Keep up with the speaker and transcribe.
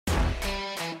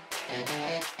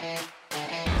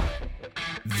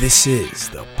This is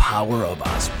the Power of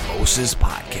Osmosis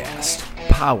podcast,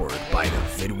 powered by the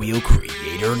Vidwheel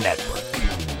Creator Network.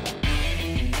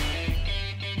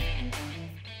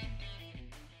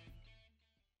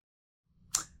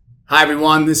 Hi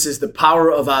everyone, this is the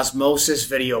Power of Osmosis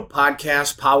video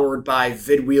podcast, powered by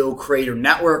Vidwheel Creator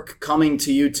Network, coming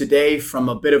to you today from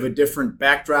a bit of a different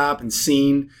backdrop and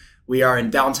scene. We are in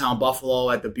downtown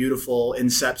Buffalo at the beautiful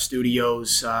Incept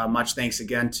Studios. Much thanks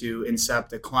again to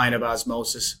Incept, a client of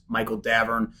Osmosis, Michael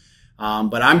Davern.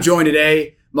 But I'm joined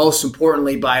today, most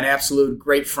importantly, by an absolute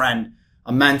great friend,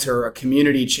 a mentor, a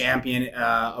community champion,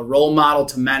 a role model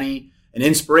to many, an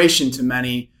inspiration to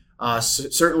many,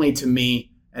 certainly to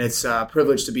me. And it's a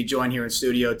privilege to be joined here in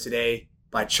studio today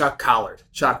by Chuck Collard.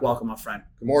 Chuck, welcome, my friend.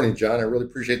 Good morning, John. I really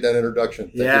appreciate that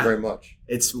introduction. Thank you very much.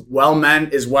 It's well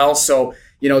meant as well. So,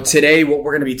 today what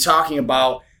we're going to be talking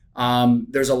about,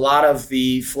 there's a lot of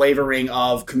the flavoring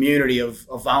of community, of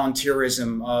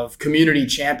volunteerism, of community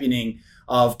championing,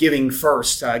 of giving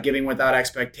first, giving without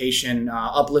expectation,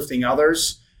 uplifting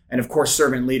others, and of course,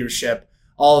 servant leadership,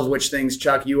 all of which things,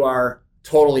 Chuck, you are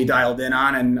totally dialed in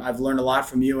on. And I've learned a lot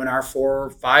from you in our 4 or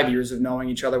 5 years of knowing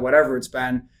each other, whatever it's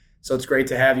been. So it's great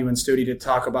to have you in studio to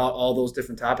talk about all those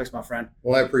different topics, my friend.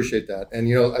 Well, I appreciate that. And,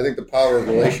 I think the power of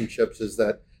relationships is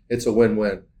that it's a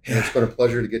win-win. And it's been a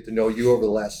pleasure to get to know you over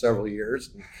the last several years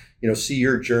and, see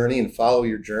your journey and follow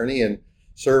your journey and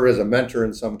serve as a mentor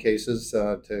in some cases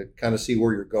to kind of see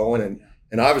where you're going.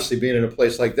 And obviously being in a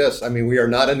place like this, I mean, we are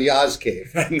not in the Oz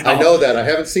Cave. No. I know that. I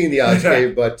haven't seen the Oz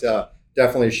Cave, but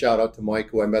definitely a shout out to Mike,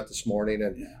 who I met this morning,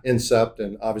 and Incept,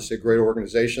 and obviously a great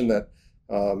organization that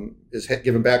is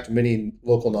giving back to many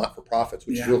local not-for-profits,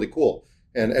 which is really cool.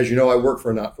 And as you know, I work for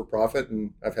a not-for-profit,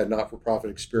 and I've had not-for-profit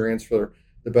experience for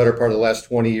the better part of the last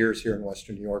 20 years here in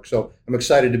Western New York. So I'm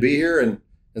excited to be here and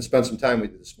spend some time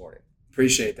with you this morning.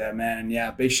 Appreciate that, man. And yeah,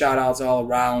 big shout outs all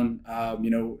around.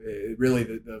 Really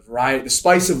the variety, the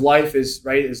spice of life is,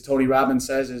 right, as Tony Robbins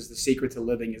says, is the secret to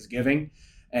living is giving.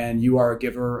 And you are a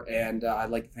giver, and I'd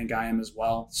like to think I am as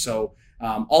well. So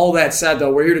all that said,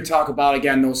 though, we're here to talk about,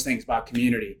 again, those things about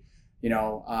community, in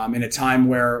a time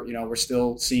where, we're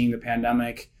still seeing the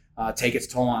pandemic take its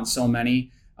toll on so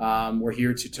many. We're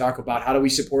here to talk about how do we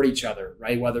support each other,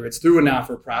 right? Whether it's through a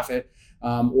not-for-profit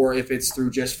or if it's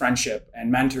through just friendship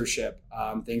and mentorship,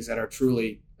 things that are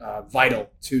truly vital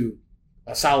to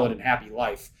a solid and happy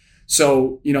life.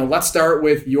 So, let's start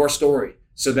with your story,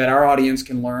 so that our audience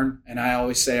can learn. And I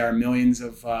always say our millions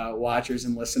of watchers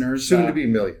and listeners. Soon to be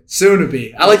millions. Soon to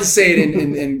be. I like to say it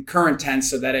in current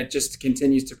tense so that it just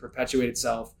continues to perpetuate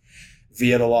itself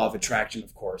via the law of attraction,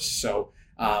 of course. So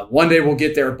one day we'll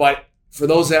get there. But for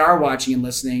those that are watching and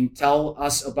listening, tell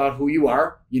us about who you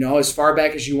are, as far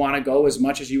back as you want to go, as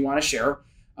much as you want to share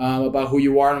about who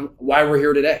you are and why we're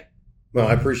here today. Well,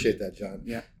 I appreciate that, John.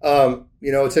 Yeah.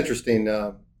 It's interesting.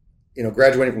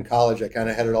 Graduating from college, I kind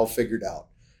of had it all figured out.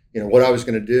 What I was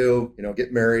going to do,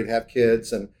 get married, have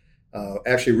kids, and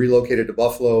actually relocated to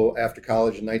Buffalo after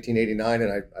college in 1989.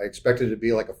 And I expected it to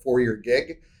be like a 4-year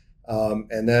gig.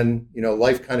 And then,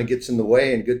 life kind of gets in the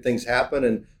way and good things happen.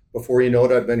 And before you know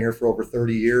it, I've been here for over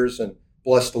 30 years and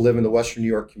blessed to live in the Western New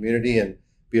York community and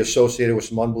be associated with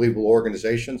some unbelievable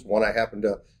organizations. One I happen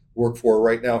to work for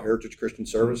right now, Heritage Christian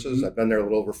Services. Mm-hmm. I've been there a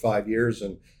little over 5 years,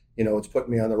 and, it's put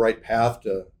me on the right path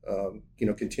to,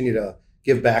 continue to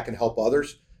give back and help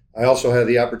others. I also had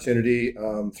the opportunity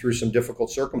through some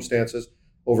difficult circumstances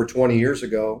over 20 years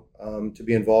ago to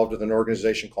be involved with an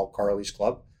organization called Carly's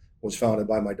Club. It was founded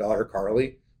by my daughter,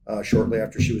 Carly, shortly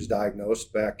after she was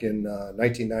diagnosed back in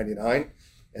 1999.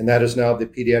 And that is now the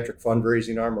pediatric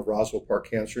fundraising arm of Roswell Park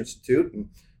Cancer Institute. And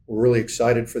we're really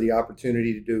excited for the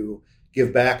opportunity to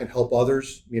give back and help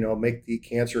others, make the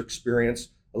cancer experience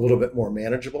a little bit more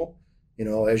manageable.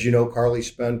 As you know, Carly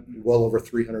spent well over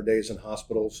 300 days in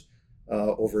hospitals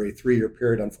over a 3-year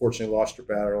period. Unfortunately lost her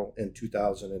battle in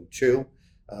 2002.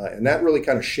 And that really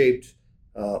kind of shaped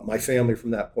my family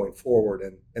from that point forward,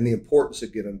 and the importance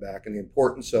of giving back and the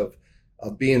importance of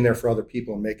being there for other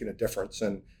people and making a difference.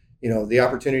 And, the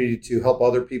opportunity to help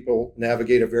other people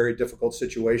navigate a very difficult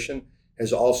situation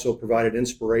has also provided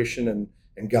inspiration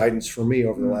and guidance for me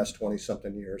over the last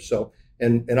 20-something years. So,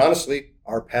 and honestly,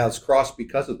 our paths crossed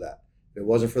because of that. If it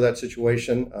wasn't for that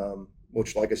situation,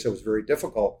 which, like I said, was very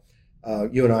difficult,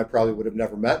 you and I probably would have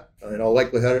never met. In all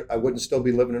likelihood, I wouldn't still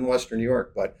be living in Western New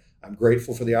York, but I'm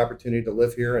grateful for the opportunity to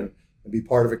live here and be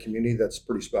part of a community that's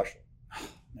pretty special.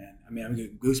 Man, I mean, I'm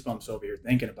getting goosebumps over here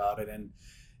thinking about it. And,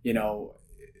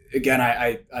 again,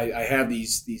 I have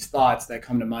these thoughts that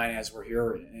come to mind as we're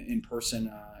here in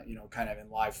person, kind of in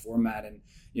live format. And,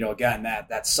 again,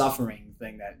 that suffering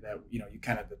thing that, you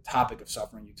kind of the topic of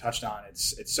suffering you touched on,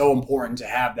 it's so important to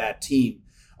have that team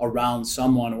around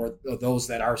someone or those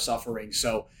that are suffering.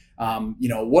 So,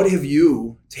 what have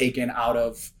you taken out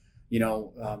of,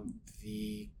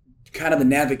 the kind of the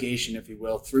navigation, if you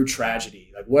will, through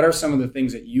tragedy? Like, what are some of the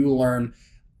things that you learn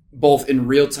both in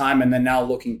real time and then now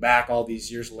looking back all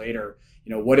these years later?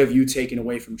 What have you taken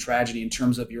away from tragedy in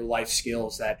terms of your life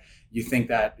skills that you think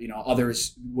that,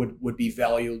 others would be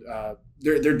valued?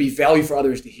 There'd be value for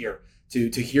others to hear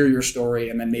your story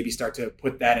and then maybe start to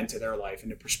put that into their life,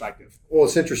 into perspective. Well,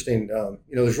 it's interesting.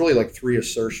 There's really like three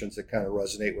assertions that kind of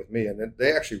resonate with me, and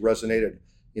they actually resonated,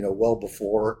 well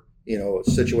before, a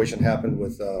situation happened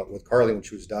with Carly when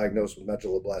she was diagnosed with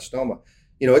medulloblastoma.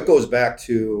 It goes back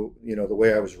to, the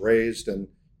way I was raised, and,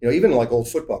 even like old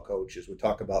football coaches would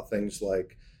talk about things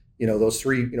like, those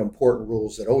three, important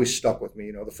rules that always stuck with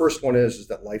me. The first one is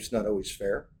that life's not always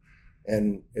fair,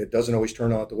 and it doesn't always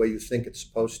turn out the way you think it's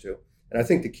supposed to. And I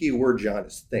think the key word, John,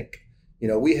 is think.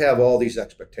 We have all these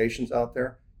expectations out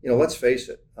there. Let's face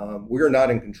it. We are not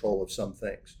in control of some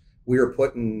things. We are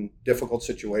put in difficult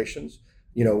situations,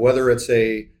 whether it's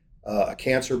a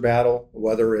cancer battle,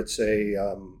 whether it's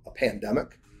a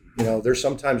pandemic. There's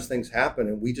sometimes things happen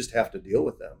and we just have to deal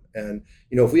with them. And,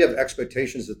 if we have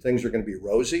expectations that things are going to be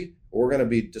rosy, we're going to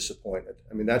be disappointed.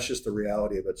 I mean, that's just the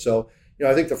reality of it. So,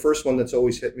 I think the first one that's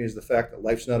always hit me is the fact that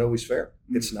life's not always fair.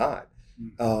 Mm-hmm. It's not.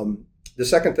 Mm-hmm. The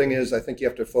second thing is I think you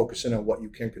have to focus in on what you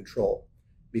can control,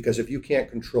 because if you can't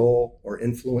control or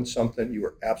influence something, you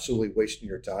are absolutely wasting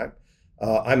your time.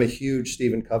 I'm a huge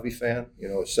Stephen Covey fan,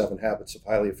 7 Habits of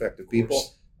Highly Effective People.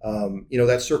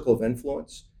 That circle of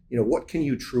influence, what can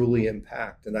you truly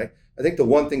impact? And I think the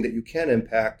one thing that you can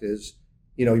impact is,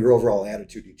 your overall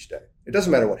attitude each day. It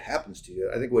doesn't matter what happens to you.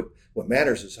 I think what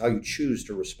matters is how you choose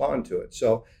to respond to it.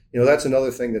 So, that's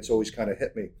another thing that's always kind of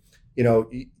hit me.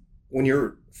 When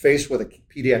you're faced with a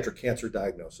pediatric cancer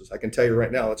diagnosis, I can tell you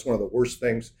right now, it's one of the worst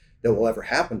things that will ever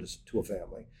happen to a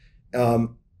family.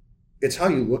 It's how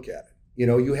you look at it.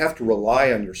 You have to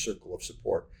rely on your circle of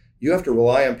support. You have to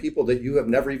rely on people that you have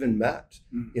never even met.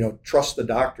 Mm-hmm. Trust the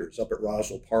doctors up at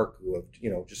Roswell Park who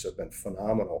have, just have been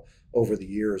phenomenal over the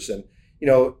years. And,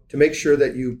 to make sure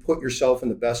that you put yourself in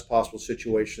the best possible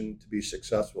situation to be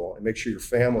successful and make sure your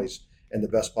family's in the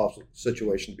best possible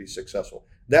situation to be successful.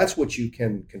 That's what you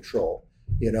can control,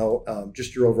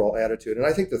 just your overall attitude. And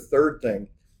I think the third thing,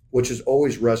 which has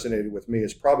always resonated with me,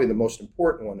 is probably the most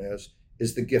important one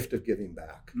is the gift of giving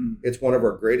back. Mm. It's one of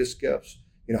our greatest gifts.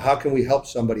 How can we help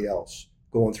somebody else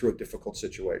going through a difficult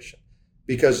situation?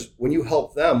 Because when you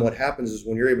help them, what happens is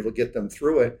when you're able to get them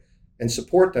through it and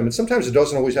support them, and sometimes it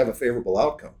doesn't always have a favorable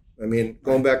outcome. I mean,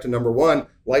 going back to number one,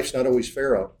 life's not always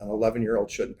fair. An 11-year-old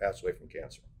shouldn't pass away from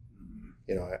cancer.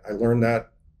 I learned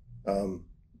that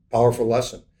powerful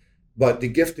lesson. But the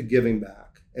gift of giving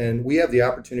back, and we have the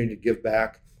opportunity to give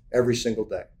back every single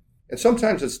day. And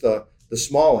sometimes it's the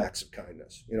small acts of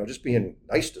kindness, just being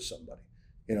nice to somebody,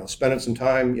 spending some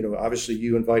time, obviously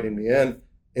you inviting me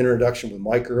introduction with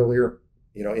Mike earlier,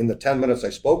 in the 10 minutes I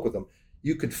spoke with him,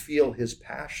 you could feel his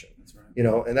passion. That's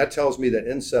right. And that tells me that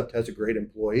Incept has a great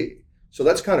employee. So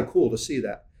that's kind of cool to see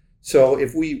that. So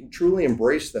if we truly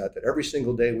embrace that every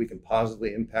single day we can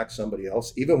positively impact somebody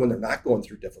else, even when they're not going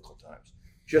through difficult times,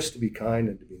 just to be kind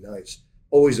and to be nice,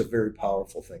 always a very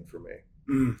powerful thing for me.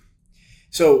 Mm.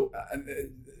 So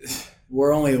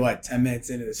we're only 10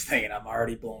 minutes into this thing and I'm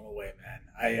already blown away,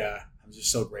 man. I'm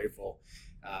just so grateful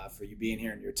for you being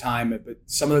here and your time. But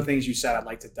some of the things you said, I'd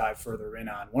like to dive further in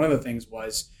on. One of the things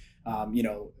was,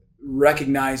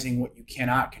 recognizing what you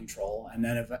cannot control and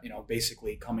then,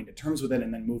 basically coming to terms with it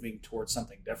and then moving towards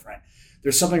something different.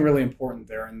 There's something really important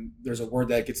there. And there's a word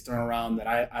that gets thrown around that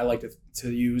I like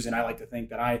to use. And I like to think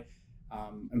that I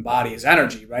embody is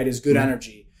energy, right? Is good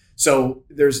energy. So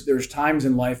there's times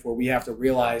in life where we have to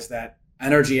realize that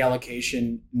energy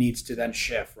allocation needs to then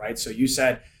shift, right? So you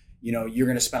said, you're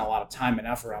going to spend a lot of time and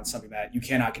effort on something that you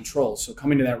cannot control. So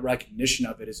coming to that recognition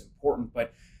of it is important,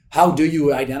 but how do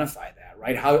you identify that,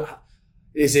 right? How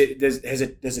does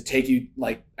it take you,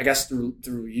 I guess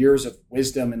through years of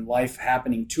wisdom and life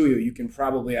happening to you, you can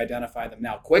probably identify them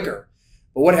now quicker.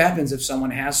 But what happens if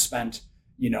someone has spent,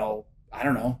 I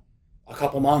don't know, a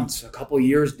couple months, a couple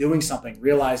years doing something,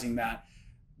 realizing that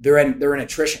they're in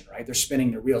attrition, right? They're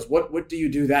spinning their wheels. What do you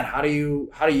do then? How do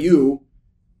you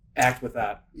act with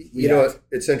that?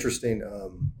 It's interesting.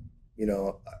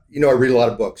 I read a lot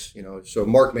of books, so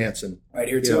Mark Manson. Right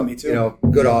here too, me too.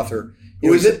 Good author.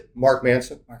 Who is it? Mark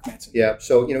Manson. Mark Manson. Yeah.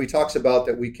 So, he talks about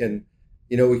that we can,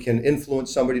 we can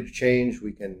influence somebody to change.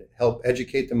 We can help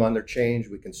educate them on their change.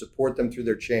 We can support them through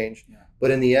their change. Yeah.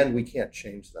 But in the end, we can't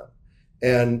change them.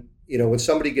 And, when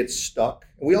somebody gets stuck,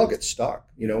 and we all get stuck,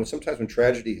 sometimes when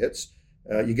tragedy hits,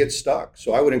 you get stuck.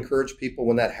 So I would encourage people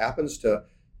when that happens to,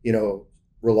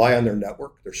 rely on their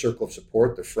network, their circle of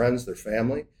support, their friends, their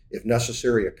family, if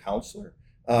necessary, a counselor.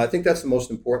 I think that's the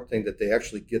most important thing, that they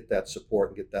actually get that support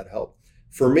and get that help.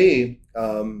 For me,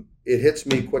 it hits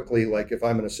me quickly, like if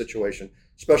I'm in a situation,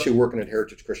 especially working at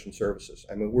Heritage Christian Services.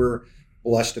 I mean, we're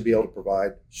blessed to be able to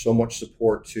provide so much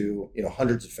support to,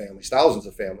 hundreds of families, thousands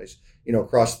of families,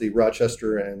 across the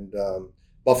Rochester and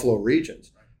Buffalo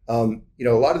regions. A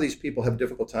lot of these people have a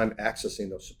difficult time accessing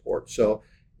those supports. So,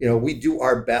 we do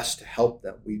our best to help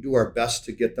them. We do our best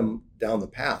to get them down the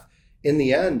path. In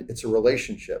the end, it's a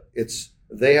relationship.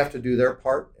 They have to do their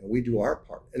part and we do our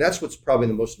part. And that's what's probably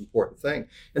the most important thing.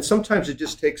 And sometimes it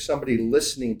just takes somebody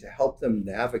listening to help them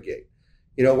navigate.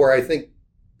 Where I think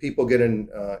people get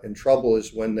in trouble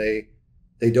is when they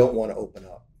don't want to open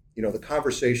up. The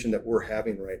conversation that we're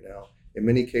having right now, in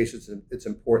many cases, it's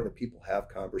important that people have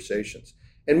conversations.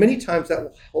 And many times that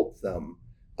will help them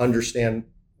understand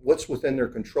what's within their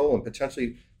control and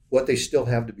potentially what they still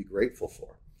have to be grateful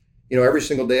for. Every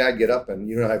single day I get up, and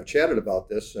you and I have chatted about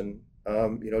this, and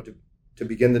to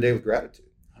begin the day with gratitude.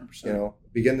 100%.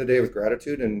 Begin the day with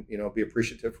gratitude, and be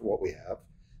appreciative for what we have.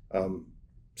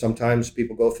 Sometimes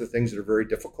people go through things that are very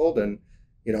difficult, and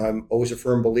I'm always a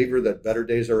firm believer that better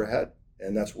days are ahead,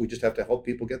 and that's what we just have to help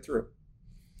people get through.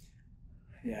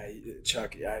 Yeah,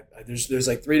 Chuck. Yeah, there's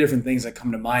like three different things that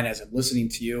come to mind as I'm listening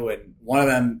to you, and one of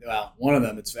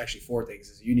them, it's actually four things.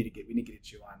 Is we need to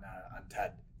get you on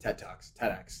TED Talks,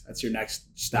 TEDx. That's your next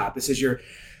stop.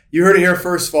 You heard it here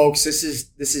first, folks. This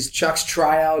is Chuck's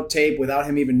tryout tape without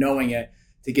him even knowing it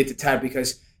to get to TED,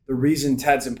 because the reason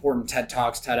TED's important, TED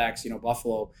Talks, TEDx,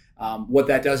 Buffalo, what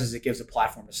that does is it gives a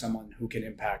platform to someone who can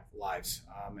impact lives.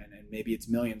 And maybe it's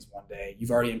millions one day.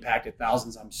 You've already impacted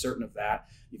thousands. I'm certain of that.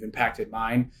 You've impacted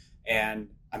mine. And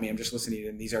I'm just listening,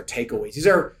 and these are takeaways. These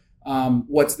are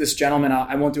what's this gentleman,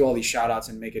 I won't do all these shout outs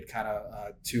and make it kind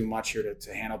of too much here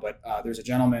to handle, but there's a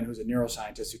gentleman who's a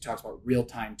neuroscientist who talks about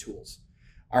real-time tools,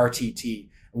 RTT.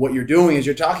 What you're doing is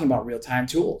you're talking about real-time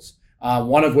tools.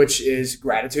 One of which is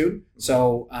gratitude.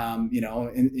 So,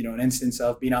 an instance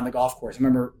of being on the golf course. I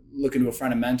remember looking to a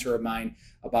friend, a mentor of mine,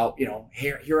 about,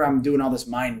 here I'm doing all this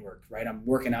mind work, right? I'm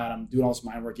working out, I'm doing all this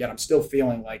mind work, yet I'm still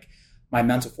feeling like my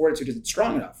mental fortitude isn't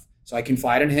strong enough. So I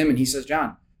confide in him, and he says,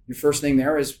 John, your first thing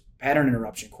there is pattern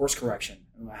interruption, course correction.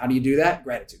 How do you do that?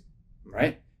 Gratitude,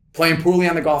 right? Playing poorly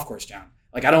on the golf course, John.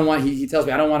 Like he tells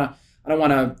me, I don't want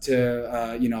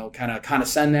to kind of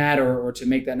condescend that or to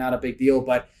make that not a big deal,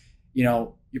 but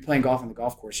you're playing golf on the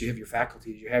golf course. You have your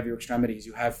faculties, you have your extremities,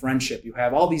 you have friendship, you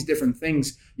have all these different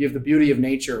things. You have the beauty of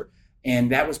nature.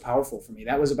 And that was powerful for me.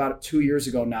 That was about 2 years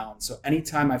ago now. And so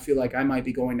anytime I feel like I might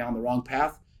be going down the wrong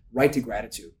path, right to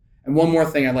gratitude. And one more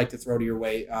thing I'd like to throw to your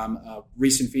way, a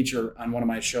recent feature on one of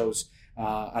my shows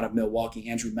out of Milwaukee,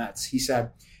 Andrew Metz. He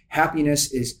said,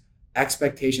 happiness is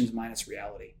expectations minus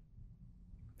reality.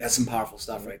 That's some powerful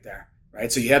stuff right there,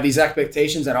 right? So you have these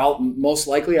expectations that all most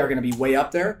likely are going to be way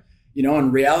up there,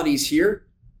 and reality's here.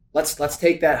 Let's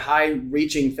take that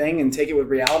high-reaching thing and take it with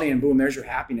reality, and boom, there's your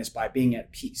happiness by being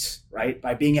at peace, right?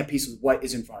 By being at peace with what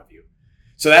is in front of you.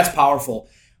 So that's powerful.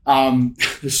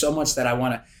 There's so much that I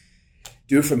want to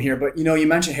do from here, but you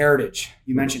mentioned heritage.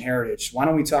 Why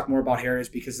don't we talk more about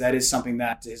heritage, because that is something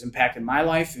that has impacted my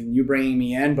life and you bringing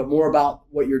me in, but more about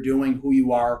what you're doing, who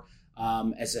you are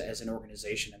as an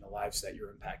organization, and the lives that you're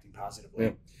impacting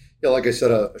positively. Yeah, like I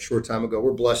said a short time ago,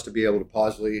 we're blessed to be able to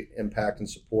positively impact and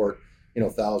support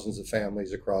thousands of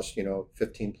families across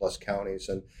 15 plus counties.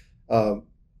 And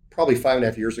probably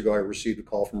 5.5 years ago, I received a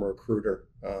call from a recruiter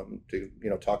to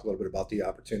talk a little bit about the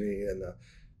opportunity and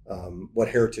what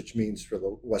heritage means for the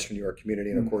Western New York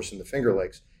community, and of course in the Finger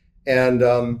Lakes. And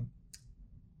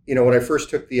when I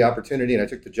first took the opportunity and I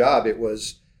took the job,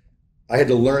 I had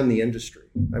to learn the industry.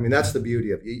 That's the beauty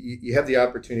of it. You have the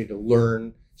opportunity to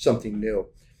learn something new.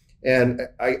 And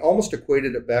I almost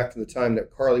equated it back to the time that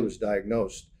Carly was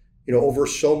diagnosed. Over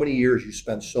so many years, you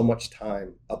spend so much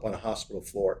time up on a hospital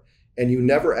floor, and you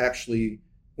never actually,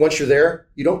 once you're there,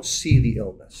 you don't see the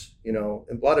illness. And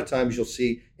a lot of times you'll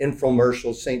see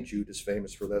infomercials. St. Jude is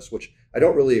famous for this, which I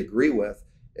don't really agree with.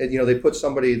 And, they put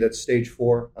somebody that's stage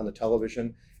 4 on the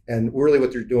television, and really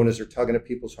what they're doing is they're tugging at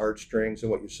people's heartstrings,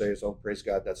 and what you say is, oh, praise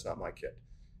God, that's not my kid.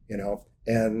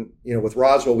 And, with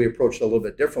Roswell, we approached it a little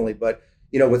bit differently, but,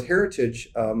 with Heritage,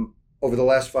 over the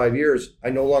last 5 years, I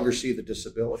no longer see the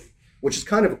disability, which is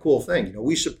kind of a cool thing.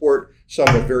 We support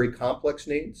some with very complex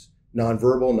needs,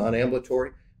 nonverbal,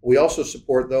 non-ambulatory. We also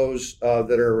support those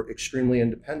that are extremely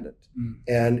independent.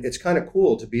 And it's kind of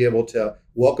cool to be able to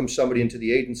welcome somebody into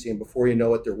the agency, and before you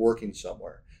know it, they're working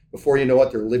somewhere. Before you know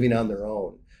it, they're living on their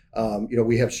own.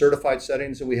 We have certified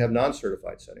settings and we have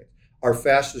non-certified settings. Our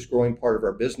fastest growing part of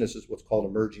our business is what's called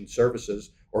emerging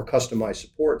services or customized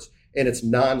supports, and it's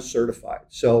non-certified.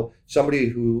 So somebody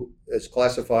who is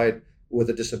classified with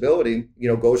a disability,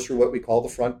 goes through what we call the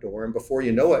front door, and before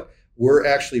you know it, we're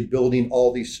actually building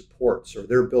all these supports, or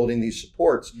they're building these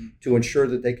supports to ensure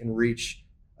that they can reach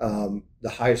the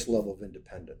highest level of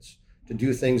independence, to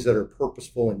do things that are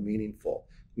purposeful and meaningful,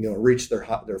 reach their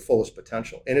fullest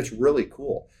potential. And it's really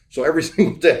cool. So every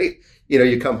single day,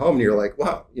 you come home and you're like,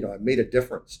 wow, I made a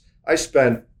difference. I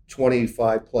spent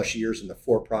 25 plus years in the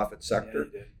for-profit sector,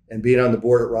 and being on the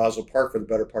board at Roswell Park for the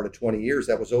better part of 20 years,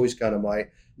 that was always kind of my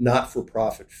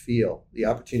not-for-profit feel, the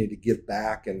opportunity to give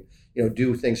back and,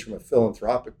 do things from a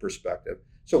philanthropic perspective.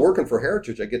 So working for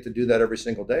Heritage, I get to do that every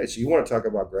single day. So you want to talk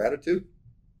about gratitude?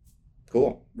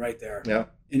 Cool. Right there. Yeah.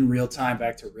 In real time,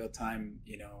 back to real time,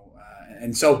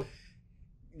 and so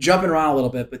jumping around a little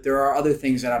bit, but there are other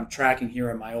things that I'm tracking here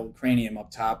in my old cranium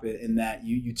up top, in that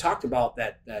you talked about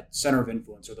that center of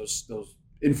influence, or those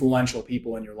influential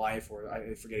people in your life, or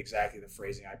I forget exactly the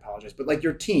phrasing, I apologize, but like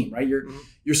your team, right?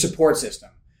 Your support system.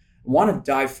 I want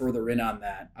to dive further in on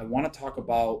that. I want to talk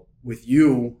about with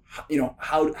you,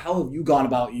 how have you gone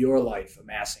about your life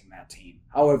amassing that team?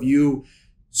 How have you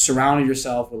surrounded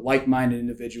yourself with like-minded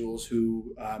individuals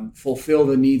who fulfill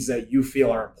the needs that you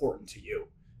feel are important to you?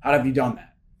 How have you done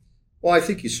that? Well, I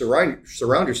think you surround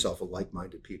yourself with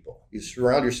like-minded people. You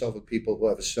surround yourself with people who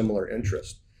have a similar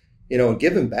interest. And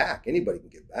giving back, anybody can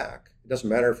give back. It doesn't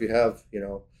matter if you have,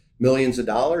 millions of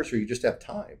dollars or you just have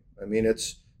time. I mean,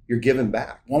 you're giving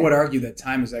back. One would argue that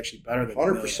time is actually better than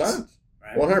 100%.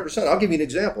 Right? 100%. I'll give you an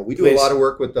example. We do Please. A lot of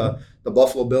work with the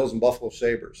Buffalo Bills and Buffalo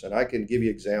Sabres, and I can give you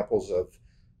examples of,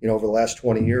 over the last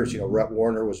 20 years, Rhett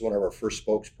Warner was one of our first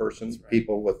spokespersons, right.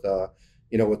 People with,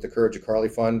 with the Courage of Carly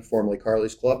Fund, formerly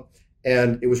Carly's Club.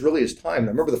 And it was really his time. And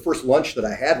I remember the first lunch that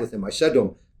I had with him, I said to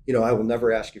him, I will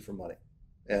never ask you for money.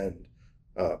 And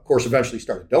of course, eventually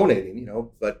started donating,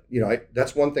 but,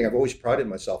 that's one thing I've always prided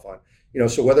myself on.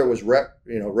 So whether it was Rhett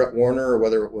Warner, or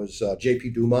whether it was J.P.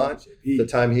 Dumont, the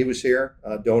time he was here,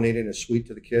 donating a suite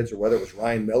to the kids, or whether it was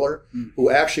Ryan Miller, who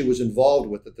actually was involved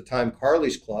with, at the time,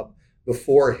 Carly's Club,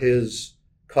 before his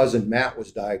cousin Matt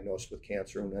was diagnosed with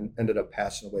cancer and then ended up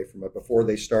passing away from it, before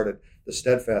they started the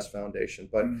Steadfast Foundation.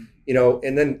 But,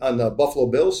 and then on the Buffalo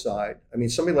Bills side, I mean,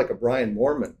 somebody like a Brian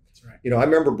Moorman. That's right. I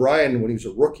remember Brian when he was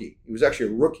a rookie. He was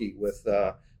actually a rookie with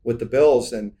the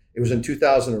Bills, and it was in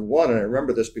 2001. And I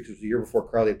remember this because it was the year before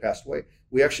Carly had passed away.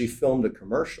 We actually filmed a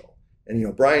commercial,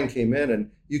 and, Brian came in, and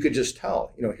you could just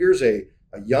tell, here's a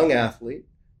young athlete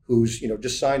who's,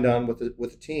 just signed on with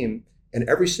the team. And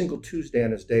every single Tuesday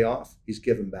on his day off, he's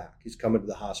giving back. He's coming to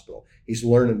the hospital. He's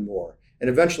learning more. And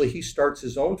eventually he starts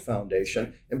his own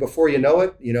foundation. And before you know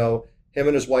it, him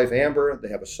and his wife, Amber, they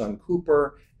have a son,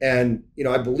 Cooper. And,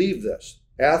 I believe this.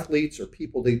 Athletes or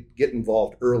people that get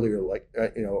involved earlier, like,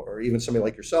 or even somebody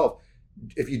like yourself,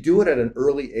 if you do it at an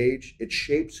early age, it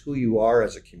shapes who you are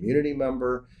as a community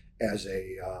member, as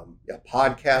a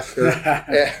podcaster,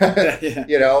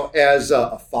 as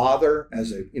a father,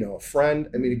 as a friend.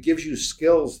 I mean, it gives you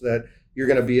skills that you're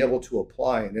going to be able to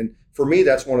apply. And for me,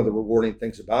 that's one of the rewarding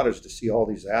things about it, is to see all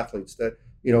these athletes that,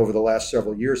 over the last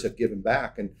several years have given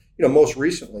back. And, most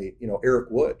recently, Eric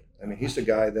Wood. I mean, he's a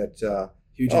guy that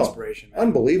huge inspiration, man.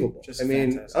 Unbelievable. Just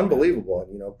unbelievable.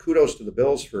 And, kudos to the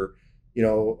Bills for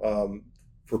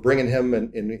bringing him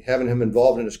and having him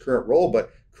involved in his current role.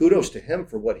 But kudos to him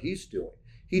for what he's doing.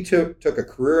 He took a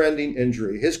career-ending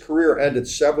injury. His career ended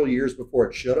several years before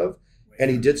it should have,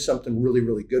 and he did something really,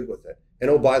 really good with it.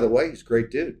 And oh, by the way, he's a great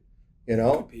dude. Him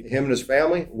and his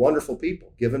family, wonderful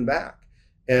people, giving back.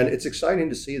 And it's exciting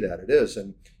to see that. It is.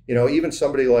 And, even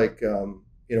somebody like,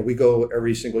 we go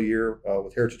every single year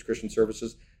with Heritage Christian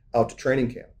Services out to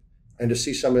training camp. And to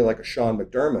see somebody like a Sean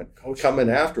McDermott come in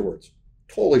afterwards,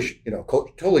 totally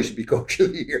should be Coach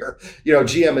of the Year,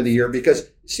 GM of the Year,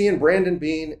 because seeing Brandon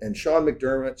Bean and Sean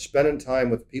McDermott spending time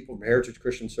with people from Heritage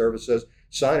Christian Services,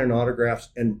 signing autographs,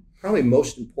 and probably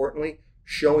most importantly,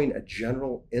 showing a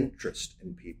general interest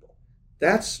in people.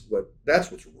 That's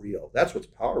what's real. That's what's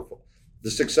powerful.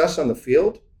 The success on the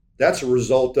field, that's a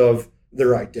result of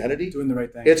their identity. Doing the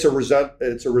right thing. It's a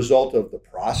result of the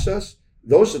process.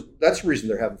 That's the reason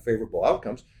they're having favorable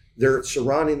outcomes. They're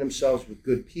surrounding themselves with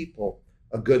good people,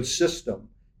 a good system,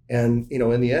 and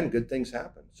in the end, good things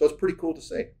happen. So it's pretty cool to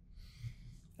see.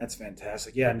 That's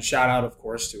fantastic. Yeah, and shout out, of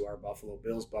course, to our Buffalo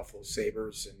Bills, Buffalo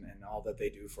Sabres, and all that they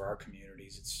do for our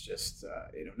communities. It's just,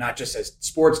 not just as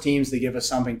sports teams, they give us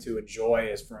something to enjoy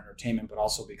as for entertainment, but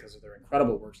also because of their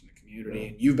incredible works in the community.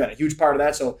 And you've been a huge part of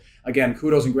that. So, again,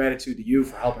 kudos and gratitude to you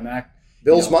for helping that.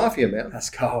 Bills Mafia, man. Let's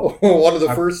go. One of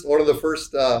the first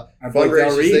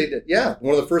fundraisers they did. Yeah,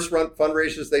 one of the first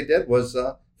fundraisers they did was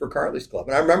for Carly's Club,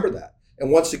 and I remember that. And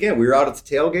once again, we were out at the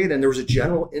tailgate, and there was a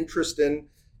general interest in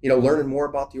learning more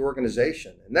about the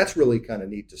organization. And that's really kind of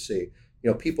neat to see,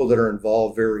 people that are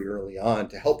involved very early on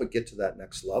to help it get to that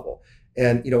next level.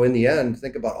 And, in the end,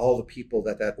 think about all the people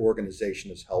that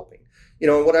organization is helping.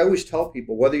 And what I always tell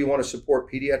people, whether you want to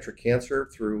support pediatric cancer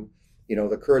through,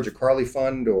 the Courage of Carly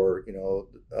Fund or,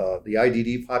 the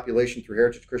IDD population through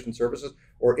Heritage Christian Services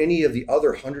or any of the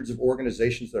other hundreds of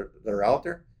organizations that are out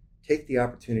there, take the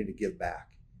opportunity to give back.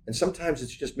 And sometimes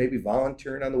it's just maybe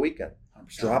volunteering on the weekend.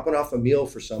 100%. Dropping off a meal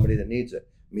for somebody that needs it.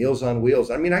 Meals on Wheels.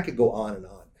 I mean, I could go on and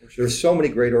on. Sure. There's so many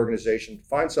great organizations.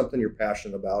 Find something you're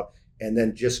passionate about and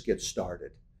then just get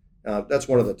started. That's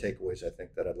one of the takeaways I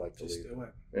think that I'd like to leave. Just do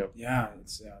it. Yeah,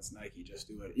 it's Nike. Just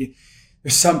do it.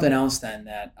 There's something else then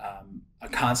that a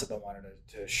concept I wanted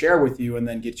to share with you and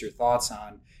then get your thoughts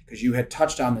on, because you had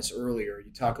touched on this earlier.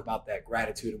 You talk about that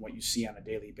gratitude and what you see on a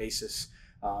daily basis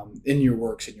in your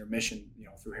works and your mission,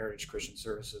 through Heritage Christian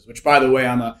Services, which, by the way,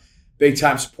 I'm a big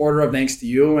time supporter of, thanks to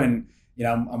you. And,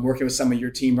 I'm working with some of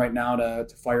your team right now to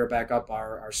fire back up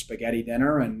our spaghetti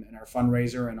dinner and our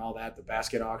fundraiser and all that, the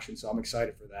basket auction. So I'm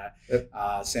excited for that.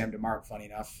 Yep. Sam DeMart, funny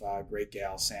enough, great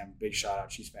gal, Sam, big shout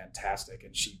out. She's fantastic.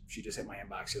 And she just hit my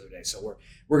inbox the other day. So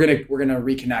we're going to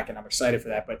reconnect, and I'm excited for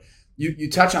that. But you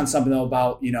touch on something though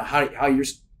about, how you're,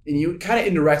 and you kind of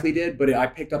indirectly did, but I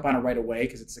picked up on it right away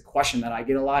because it's a question that I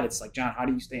get a lot. It's like, John, how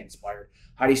do you stay inspired?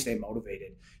 How do you stay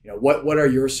motivated? What are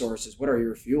your sources? What are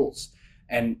your fuels?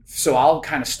 And so I'll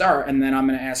kind of start, and then I'm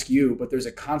going to ask you, but there's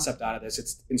a concept out of this.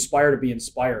 It's inspire to be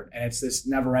inspired. And it's this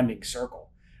never ending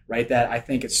circle, right? That I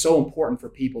think it's so important for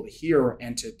people to hear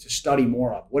and to study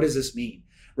more of. What does this mean?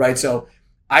 Right. So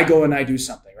I go and I do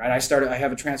something, right? I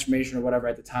have a transformation or whatever.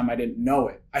 At the time, I didn't know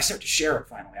it. I start to share it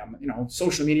finally. I'm,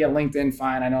 social media, LinkedIn,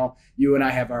 fine. I know you and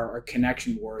I have our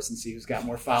connection wars and see who's got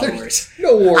more followers.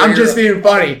 No war. I'm just being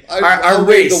funny. Our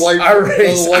race. The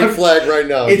white flag right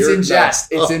now. It's in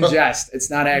jest. It's in jest. It's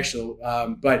not actual.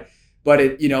 But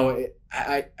it,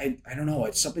 I don't know.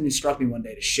 It's something that struck me one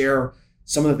day to share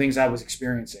some of the things I was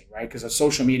experiencing, right? Because of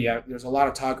social media, there's a lot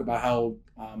of talk about how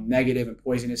negative and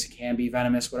poisonous it can be,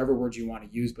 venomous, whatever words you want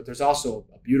to use, but there's also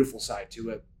a beautiful side to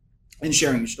it in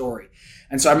sharing your story.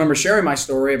 And so I remember sharing my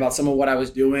story about some of what I was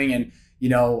doing and,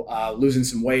 losing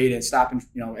some weight and stopping,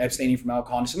 abstaining from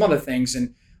alcohol and some other things.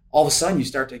 And all of a sudden you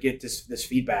start to get this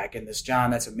feedback and this,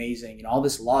 John, that's amazing. All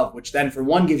this love, which then for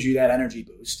one gives you that energy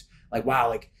boost. Like,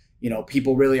 wow,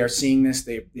 people really are seeing this.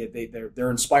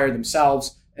 They're inspired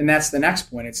themselves. And that's the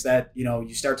next point. It's that,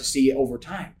 you start to see over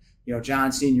time,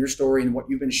 John, seeing your story and what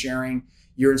you've been sharing,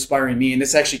 you're inspiring me. And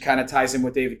this actually kind of ties in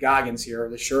with David Goggins here,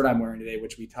 the shirt I'm wearing today,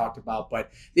 which we talked about. But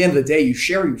at the end of the day, you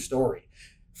share your story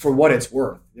for what it's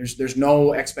worth. There's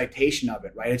no expectation of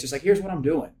it, right? It's just like, here's what I'm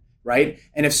doing, right?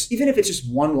 And even if it's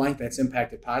just one life that's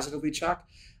impacted positively, Chuck,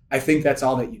 I think that's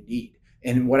all that you need.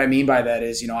 And what I mean by that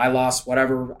is, I lost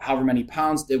however many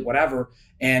pounds, did whatever.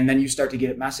 And then you start to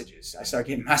get messages. I start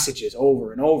getting messages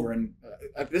over and over. And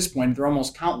at this point, they're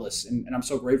almost countless. And I'm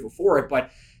so grateful for it.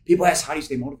 But people ask, how do you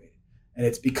stay motivated? And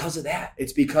it's because of that.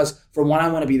 It's because, for one, I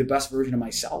want to be the best version of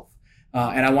myself.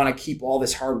 And I want to keep all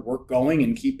this hard work going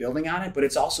and keep building on it. But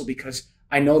it's also because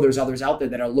I know there's others out there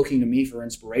that are looking to me for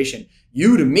inspiration.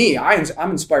 You to me, I'm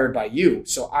inspired by you.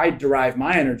 So I derive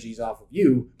my energies off of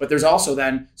you. But there's also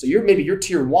then, so you're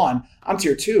tier 1, I'm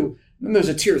tier 2. And then there's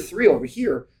a tier 3 over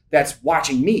here that's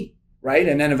watching me, right?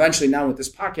 And then eventually now with this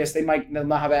podcast, they'll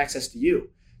not have access to you.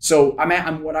 So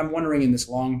what I'm wondering in this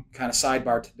long kind of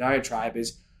sidebar diatribe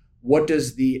is, what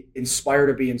does the inspire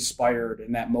to be inspired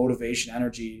and that motivation,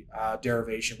 energy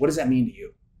derivation, what does that mean to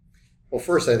you? Well,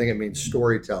 first, I think it means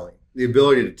storytelling, the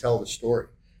ability to tell the story.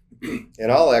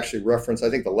 And I'll actually reference, I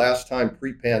think the last time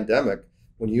pre-pandemic,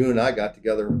 when you and I got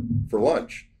together for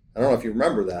lunch. I don't know if you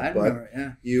remember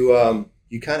that,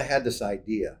 you kind of had this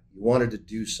idea. You wanted to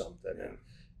do something, and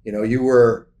you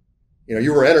were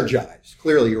energized.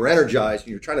 Clearly, you were energized,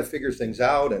 and you're trying to figure things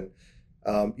out, and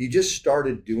you just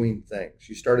started doing things.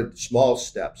 You started small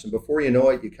steps, and before you know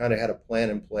it, you kind of had a plan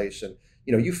in place. And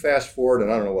you fast forward,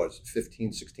 and I don't know, what was it,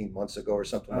 15, 16 months ago or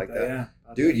something like that. Yeah.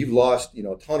 Dude, you've lost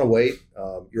a ton of weight.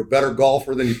 You're a better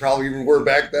golfer than you probably even were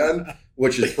back then,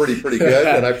 which is pretty good.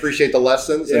 And I appreciate the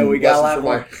lessons. Yeah, and we got a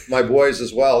lot from my boys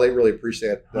as well. They really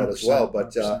appreciate that as well.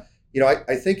 But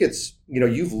I think it's,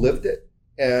 you've lived it,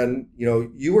 and,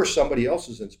 you are somebody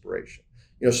else's inspiration.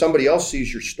 Somebody else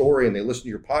sees your story and they listen to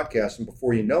your podcast, and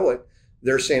before you know it,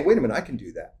 they're saying, wait a minute, I can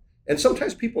do that. And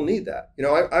sometimes people need that.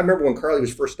 I remember when Carly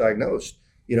was first diagnosed,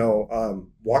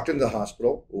 walked into the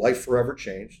hospital, life forever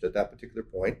changed at that particular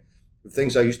point. The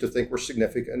things I used to think were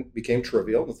significant became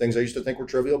trivial. The things I used to think were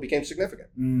trivial became significant.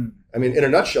 I mean, in a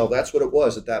nutshell, that's what it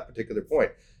was at that particular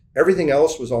point. Everything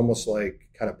else was almost like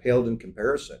kind of paled in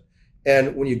comparison.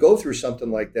 And when you go through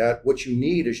something like that, what you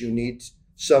need is you need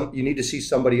to see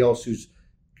somebody else who's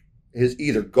is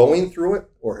either going through it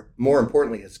or, more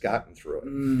importantly, has gotten through it.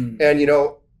 And,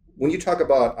 when you talk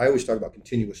about, I always talk about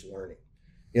continuous learning.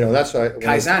 That's why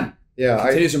Kaizen. Yeah,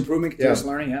 continuous improvement, continuous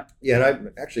learning. Yeah, and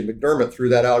McDermott threw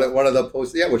that out at one of the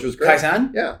posts. Yeah, which was great.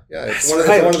 Kaizen. Yeah. It's one of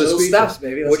the speeches, steps,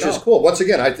 baby. Which is cool. Once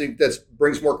again, I think that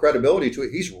brings more credibility to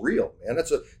it. He's real, man.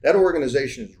 That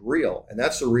organization is real, and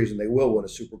that's the reason they will win a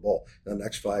Super Bowl in the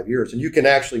next 5 years. And you can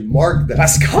actually mark that.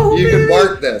 Let's go. You can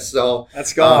mark this. So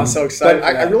let's go. I'm so excited.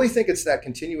 But I really think it's that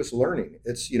continuous learning.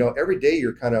 It's every day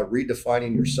you're kind of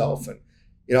redefining yourself. And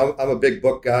I'm a big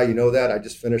book guy. You know that. I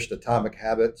just finished Atomic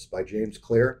Habits by James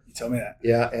Clear. You told me that.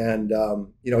 Yeah, and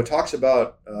it talks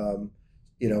about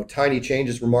tiny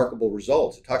changes, remarkable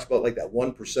results. It talks about like that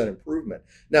 1% improvement.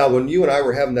 Now, when you and I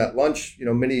were having that lunch,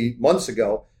 many months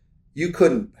ago, you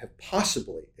couldn't have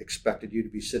possibly expected you to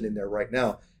be sitting there right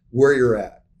now where you're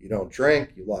at. You don't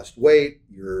drink, you lost weight,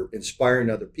 you're inspiring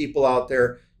other people out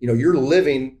there. You're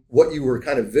living what you were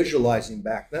kind of visualizing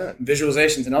back then.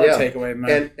 Visualization's another takeaway,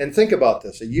 man. And think about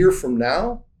this. A year from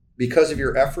now, because of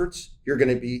your efforts, you're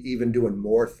going to be even doing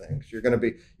more things.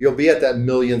 You'll be at that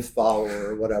millionth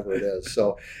follower or whatever it is.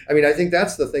 So, I think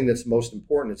that's the thing that's most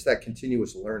important. It's that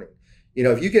continuous learning.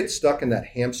 If you get stuck in that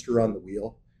hamster on the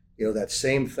wheel, that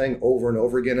same thing over and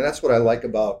over again. And that's what I like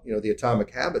about, the Atomic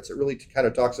Habits. It really kind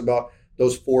of talks about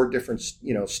those 4 different,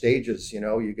 stages.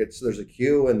 There's a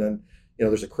cue, and then,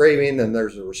 there's a craving, and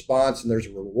there's a response, and there's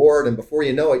a reward. And before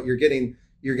you know it, you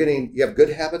have good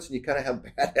habits and you kind of have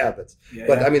bad habits.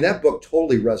 That book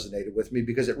totally resonated with me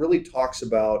because it really talks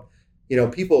about,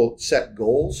 people set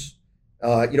goals.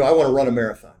 I want to run a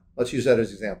marathon. Let's use that as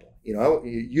an example.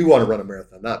 You want to run a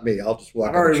marathon, not me. I'll just walk.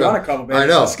 I've already run a couple, baby. I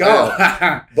know. Let's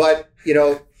go. But,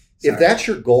 if that's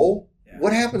your goal,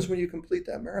 what happens when you complete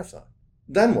that marathon?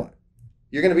 Then what?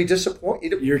 You're going to be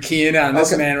disappointed. You're keying on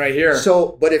this man right here.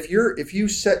 So, but if you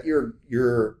set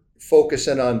your focus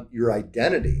in on your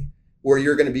identity, where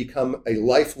you're going to become a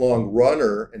lifelong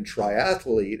runner and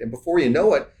triathlete, and before you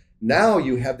know it, now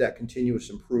you have that continuous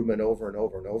improvement over and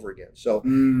over and over again. So,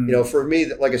 for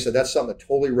me, like I said, that's something that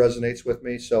totally resonates with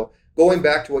me. So going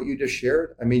back to what you just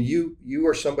shared, you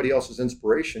are somebody else's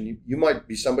inspiration. You might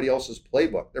be somebody else's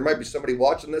playbook. There might be somebody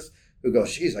watching this who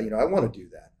goes, geez, I want to do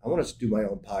that. I want to do my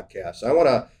own podcast. I want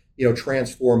to,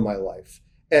 transform my life.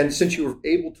 And since you were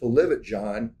able to live it,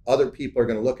 John, other people are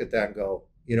going to look at that and go,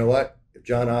 you know what? If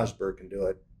John Osberg can do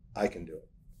it, I can do it.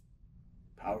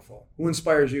 Powerful. Who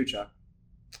inspires you, Chuck?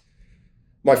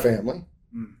 My family,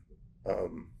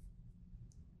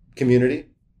 community,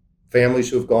 families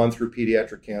who have gone through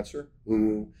pediatric cancer,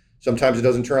 who sometimes it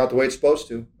doesn't turn out the way it's supposed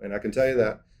to, and I can tell you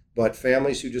that. But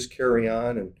families who just carry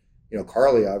on, and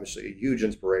Carly, obviously, a huge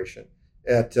inspiration.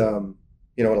 At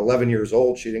 11 years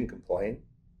old, she didn't complain.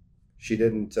 She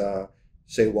didn't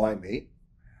say, "Why me?"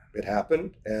 It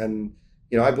happened, and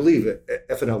I believe it.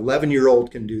 If an 11-year-old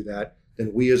can do that,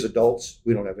 then we as adults,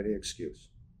 we don't have any excuse.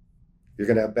 You're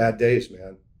going to have bad days,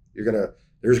 man.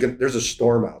 There's a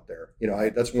storm out there.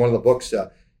 That's one of the books.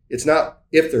 It's not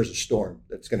if there's a storm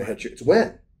that's going to hit you. It's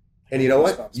when. And you know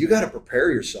what? You got to prepare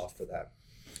yourself for that.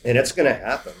 And it's going to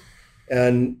happen.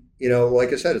 And,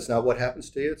 like I said, it's not what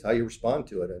happens to you. It's how you respond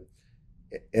to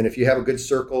it. And if you have a good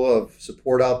circle of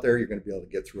support out there, you're going to be able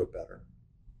to get through it better.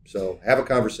 So have a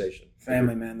conversation.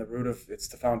 Family, man, it's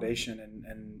the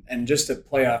foundation. And just to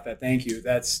play off that, thank you.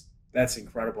 That's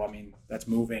incredible. That's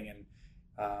moving. And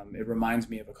it reminds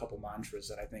me of a couple mantras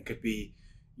that I think could be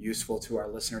useful to our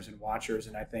listeners and watchers.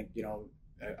 And I think,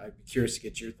 I'd be curious to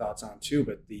get your thoughts on too,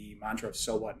 but the mantra of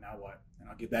so what, now what? And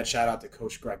I'll give that shout out to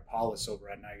Coach Greg Paulus over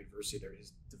at Niagara University. They're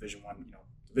his Division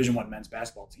I men's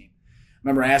basketball team. I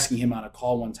remember asking him on a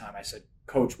call one time, I said,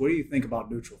 Coach, what do you think about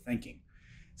neutral thinking?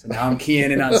 So now I'm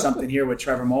keying in on something here with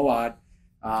Trevor Moawad,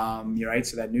 right?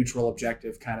 So that neutral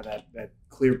objective, kind of that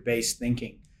clear-based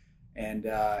thinking. And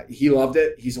he loved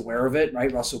it. He's aware of it,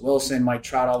 right? Russell Wilson, Mike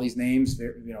Trout, all these names,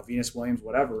 Venus Williams,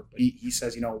 whatever. But he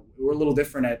says, we're a little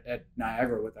different at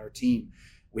Niagara with our team.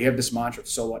 We have this mantra of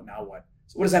so what, now what?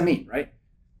 So what does that mean, right?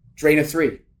 Drain a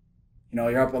 3.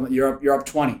 You're up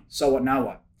 20. So what, now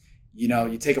what?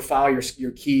 You take a foul,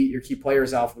 your key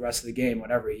player's out for the rest of the game,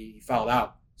 whatever, he fouled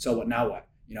out. So what, now what?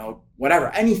 Whatever,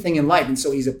 anything in life. And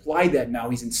so he's applied that now.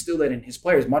 He's instilled that in his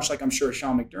players, much like I'm sure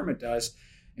Sean McDermott does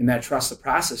in that trust the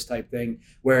process type thing,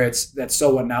 where it's that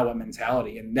so what, now what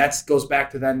mentality. And that goes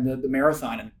back to then the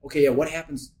marathon. And okay, yeah, what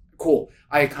happens? Cool,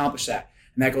 I accomplished that.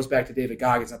 And that goes back to David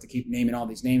Goggins, not to keep naming all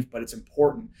these names, but it's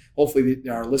important. Hopefully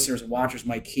our listeners and watchers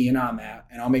might key in on that,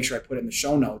 and I'll make sure I put it in the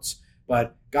show notes.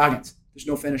 But Goggins, there's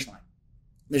no finish line.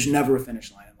 There's never a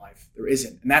finish line in life. There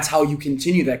isn't. And that's how you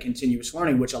continue that continuous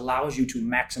learning, which allows you to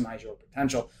maximize your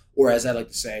potential, or as I like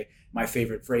to say, my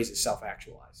favorite phrase is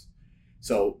self-actualize.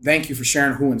 So thank you for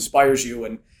sharing who inspires you.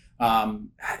 And, how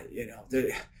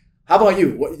about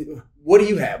you? What do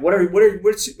you have?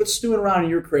 What's stewing around in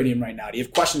your cranium right now? Do you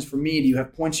have questions for me? Do you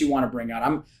have points you want to bring out? I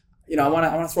want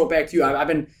to throw it back to you. I've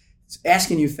been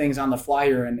asking you things on the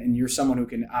flyer, and you're someone who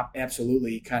can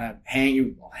absolutely kind of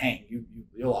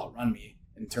you'll outrun me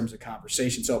in terms of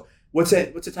conversation. So what's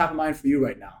the top of mind for you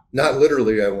right now? Not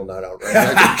literally, I will not outrun you.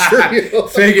 I can assure you.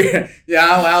 Figure.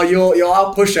 Yeah, well, you'll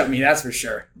out push up me, that's for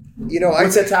sure.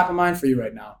 What's at top of mind for you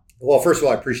right now? Well, first of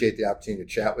all, I appreciate the opportunity to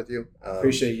chat with you.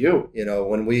 Appreciate you.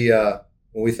 When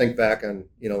we think back on,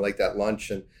 like that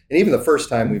lunch and even the first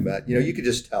time we met, you could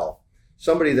just tell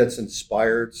somebody that's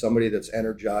inspired, somebody that's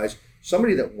energized,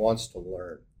 somebody that wants to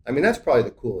learn. I mean, that's probably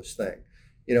the coolest thing.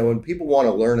 When people want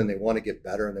to learn and they want to get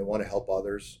better and they want to help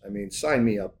others, I mean, sign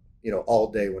me up,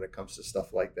 all day when it comes to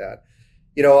stuff like that.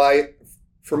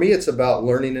 For me, it's about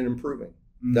learning and improving.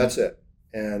 Mm-hmm. That's it.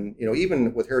 And,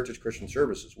 even with Heritage Christian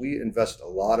Services, we invest a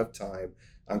lot of time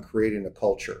on creating a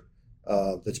culture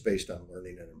that's based on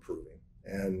learning and improving.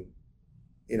 And,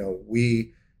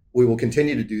 we will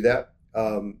continue to do that.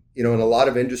 In a lot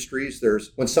of industries,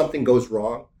 when something goes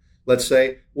wrong, let's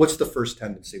say, what's the first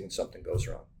tendency when something goes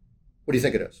wrong? What do you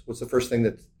think it is? What's the first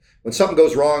thing when something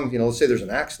goes wrong, let's say there's an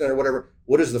accident or whatever,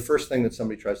 what is the first thing that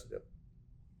somebody tries to do?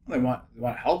 They want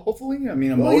help, hopefully. I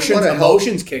mean,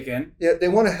 emotions kick in. Yeah, they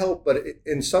want to help, but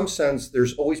in some sense,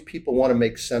 there's always people want to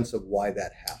make sense of why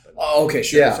that happened. Oh, okay,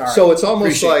 sure. Yeah, sorry. So it's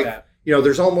almost Appreciate like that.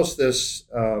 There's almost this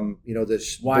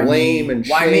this why blame me? and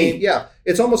Why shame. me? Yeah,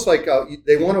 it's almost like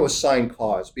they want to assign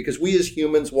cause, because we as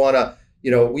humans want to.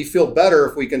 We feel better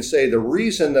if we can say the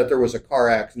reason that there was a car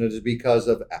accident is because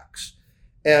of X.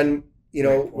 And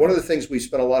one of the things we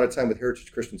spend a lot of time with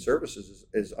Heritage Christian Services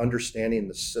is understanding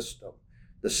the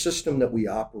system that we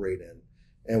operate in.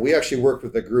 And we actually worked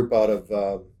with a group out of,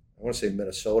 I want to say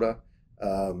Minnesota.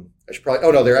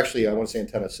 They're actually, I want to say in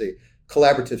Tennessee,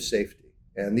 Collaborative Safety.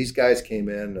 And these guys came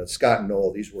in, Scott and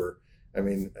Noel,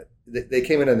 they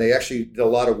came in and they actually did a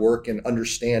lot of work in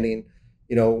understanding,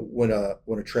 when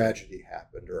a tragedy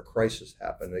happened or a crisis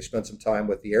happened. They spent some time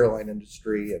with the airline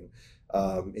industry and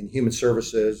in human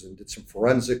services and did some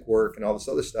forensic work and all this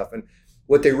other stuff. And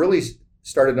what they really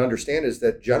started to understand is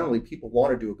that generally people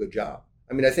want to do a good job.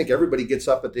 I mean, I think everybody gets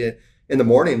up in the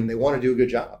morning and they want to do a good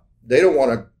job. They don't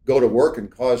want to go to work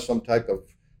and cause some type of,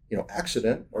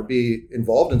 accident or be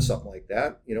involved in something like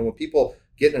that. When people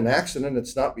get in an accident,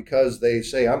 it's not because they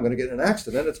say, I'm going to get in an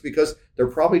accident. It's because they're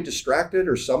probably distracted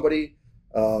or somebody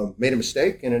made a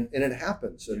mistake and it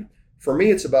happens. And for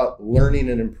me, it's about learning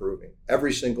and improving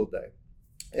every single day.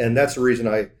 And that's the reason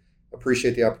I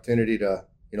appreciate the opportunity to,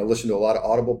 listen to a lot of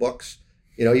Audible books.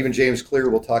 Even James Clear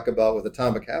will talk about with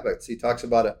Atomic Habits. He talks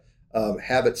about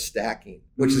habit stacking,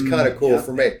 which is kind of cool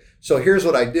for me. So here's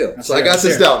what I do. I got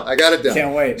this down. I got it down.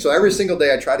 Can't wait. So every single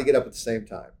day I try to get up at the same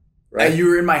time. Right? And you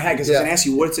were in my head because I was going to ask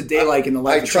you, what's a day like in the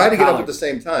life of I try to get up at the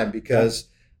same time because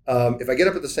if I get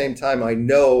up at the same time, I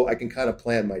know I can kind of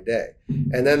plan my day.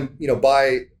 And then,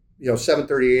 by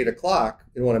 7:30, 8 o'clock,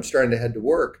 when I'm starting to head to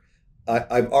work,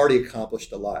 I've already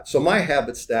accomplished a lot. So my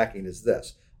habit stacking is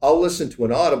this. I'll listen to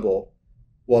an Audible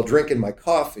while drinking my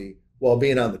coffee while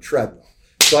being on the treadmill.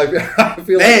 So I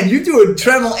feel you do a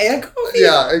treadmill and coffee?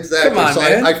 Yeah, exactly. Come on,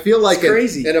 man. I feel like it's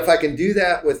crazy. And if I can do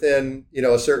that within,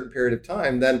 a certain period of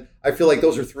time, then I feel like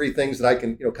those are three things that I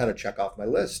can, kind of check off my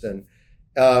list. And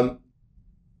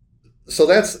so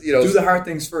that's, do the hard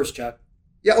things first, Chuck.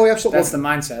 Yeah, oh, absolutely. That's the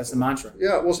mindset. That's the mantra.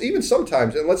 Yeah, well, even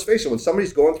sometimes, and let's face it, when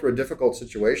somebody's going through a difficult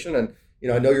situation, and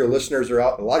I know your listeners are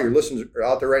out, a lot of your listeners are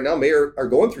out there right now, are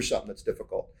going through something that's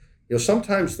difficult.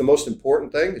 Sometimes the most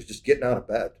important thing is just getting out of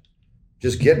bed.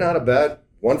 Just getting out of bed,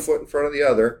 one foot in front of the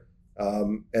other,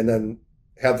 and then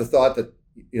have the thought that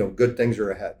good things are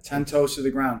ahead. 10 toes to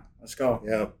the ground. Let's go.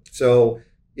 Yeah. So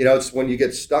it's when you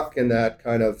get stuck in that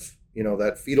kind of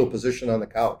that fetal position on the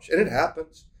couch, and it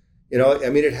happens.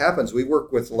 It happens. We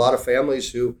work with a lot of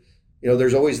families who,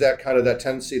 there's always that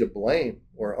tendency to blame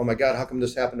or, oh my God, how come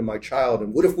this happened to my child?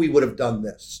 And what if we would have done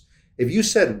this? If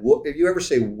you ever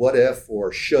say what if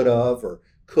or should have or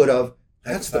could have,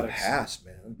 that's the past,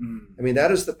 man. I mean,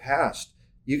 that is the past.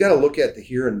 You got to look at the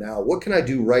here and now. What can I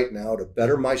do right now to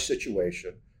better my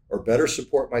situation or better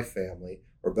support my family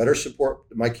or better support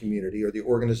my community or the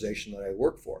organization that I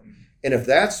work for? And if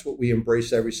that's what we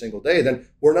embrace every single day, then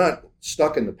we're not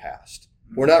stuck in the past.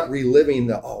 We're not reliving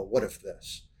what if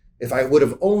this? If I would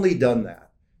have only done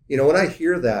that. When I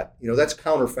hear that, that's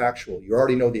counterfactual. You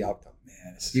already know the outcome.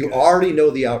 Man, you already know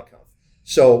the outcome.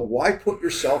 So why put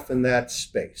yourself in that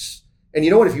space? And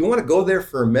you know what? If you want to go there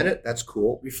for a minute, that's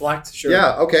cool. Reflect, sure.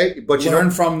 Yeah, okay. But learn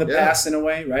from the past in a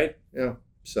way, right? Yeah.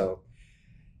 So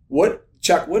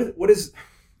Chuck, what is,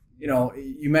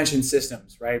 you mentioned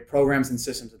systems, right? Programs and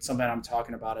systems. It's something I'm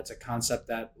talking about. It's a concept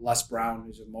that Les Brown,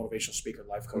 who's a motivational speaker,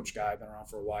 life coach guy, been around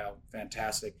for a while,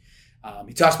 fantastic.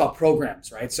 He talks about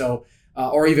programs, right? So,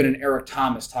 or even an Eric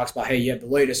Thomas talks about, hey, you have the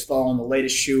latest phone, the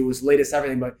latest shoes, latest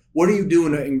everything, but what are you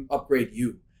doing to upgrade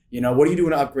you? What are you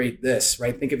doing to upgrade this,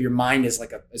 right? Think of your mind as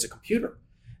as a computer.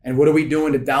 And what are we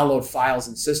doing to download files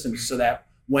and systems so that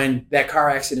when that car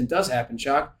accident does happen,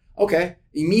 Chuck, okay,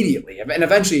 immediately, and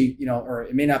eventually, or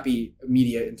it may not be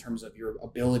immediate in terms of your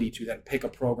ability to then pick a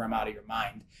program out of your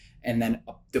mind and then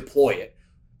deploy it.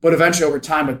 But eventually over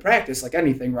time with practice, like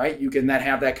anything, right, you can then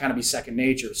have that kind of be second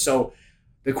nature. So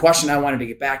the question I wanted to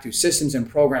get back to, systems and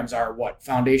programs are what?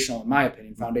 Foundational, in my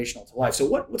opinion, foundational to life. So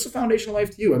what's a foundational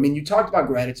life to you? I mean, you talked about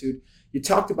gratitude, you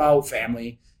talked about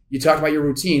family, you talked about your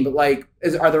routine, but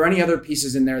are there any other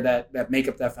pieces in there that make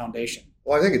up that foundation?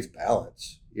 Well, I think it's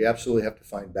balance. You absolutely have to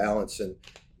find balance. And,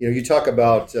 you talk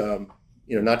about,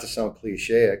 not to sound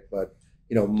cliche, but,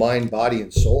 mind, body,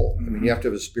 and soul. I mean, you have to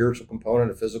have a spiritual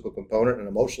component, a physical component, and an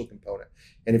emotional component.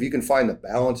 And if you can find the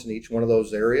balance in each one of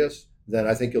those areas, then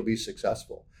I think you'll be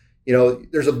successful.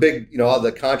 There's a big,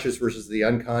 the conscious versus the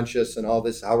unconscious and all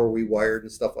this, how are we wired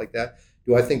and stuff like that.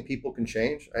 Do I think people can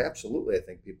change? I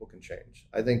think people can change.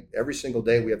 I think every single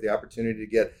day we have the opportunity to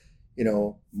get,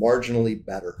 marginally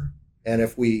better. And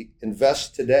if we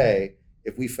invest today,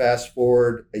 if we fast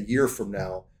forward a year from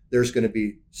now, there's going to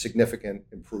be significant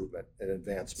improvement and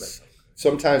advancement.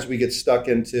 Sometimes we get stuck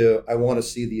into, I want to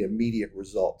see the immediate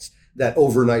results, that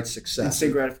overnight success.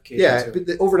 Instant gratification. Yeah,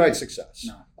 the overnight success.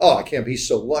 No. Oh, I can't be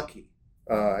so lucky.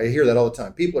 I hear that all the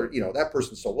time. People are, that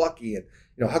person's so lucky, and,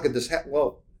 how could this happen?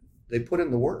 Well, they put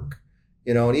in the work,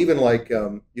 and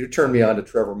even you turned me on to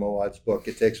Trevor Moawad's book,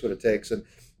 It Takes What It Takes. And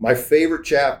my favorite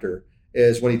chapter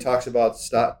is when he talks about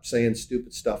stop saying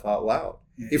stupid stuff out loud.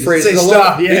 He phrases a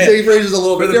little. He phrases a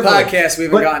little bit differently. Podcast, we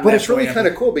haven't gotten but it's really kind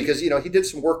of cool because he did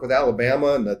some work with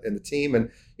Alabama and the team, and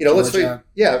let's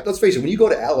face it. When you go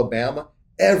to Alabama,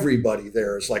 everybody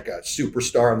there is like a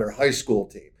superstar on their high school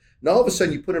team. And all of a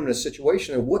sudden, you put them in a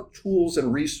situation, and what tools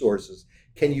and resources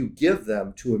can you give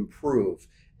them to improve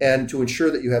and to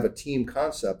ensure that you have a team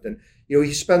concept? And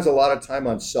he spends a lot of time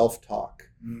on self-talk,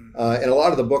 and a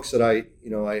lot of the books that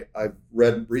I've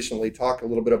read recently talk a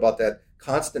little bit about that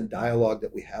constant dialogue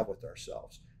that we have with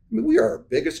ourselves. I mean, we are our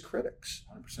biggest critics.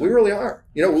 100%. We really are.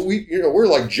 We're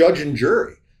like judge and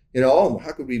jury.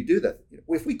 How could we do that?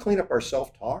 If we clean up our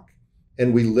self-talk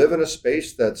and we live in a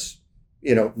space that's,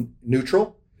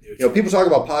 neutral. People talk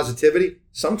about positivity.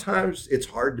 Sometimes it's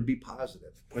hard to be positive.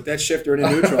 Put that shifter into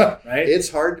neutral, right? It's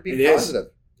hard to be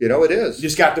positive. It is. You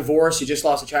just got divorced. You just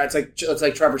lost a child. It's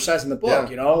like Trevor says in the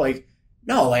book,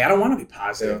 no, I don't want to be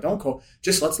positive. Yeah. Don't go.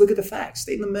 Just let's look at the facts.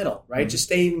 Stay in the middle, right? Mm-hmm. Just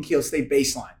stay even keel, stay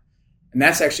baseline. And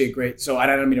that's actually a great, so I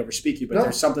don't mean to overspeak you, but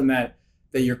there's something that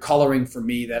you're coloring for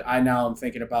me that I now am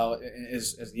thinking about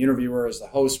as the interviewer, as the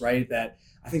host, right? That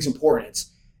I think is important.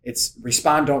 It's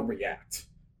respond, don't react,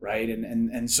 right?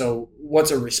 And so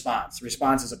what's a response?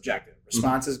 Response is objective.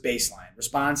 Response is baseline.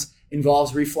 Response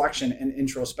involves reflection and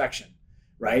introspection,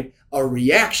 right? A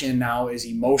reaction now is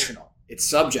emotional. It's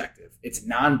subjective. It's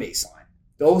non-baseline.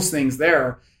 Those things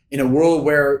there in a world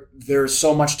where there's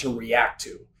so much to react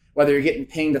to, whether you're getting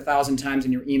pinged 1,000 times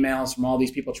in your emails from all these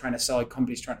people trying to sell you,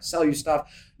 companies trying to sell you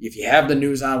stuff. If you have the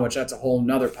news on, which that's a whole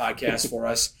nother podcast for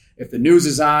us. If the news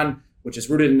is on, which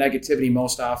is rooted in negativity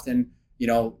most often,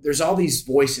 there's all these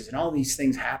voices and all these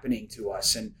things happening to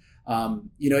us. And,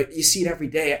 you see it every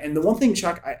day. And the one thing,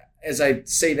 Chuck, as I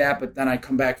say that, but then I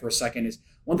come back for a second, is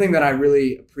one thing that I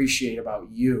really appreciate about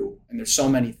you, and there's so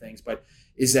many things, but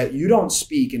is that you don't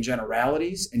speak in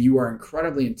generalities and you are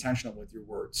incredibly intentional with your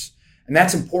words. And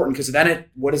that's important because then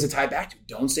what does it tie back to?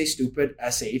 Don't say stupid,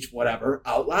 SH, whatever,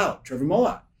 out loud, Trevor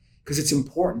Moawad. Because it's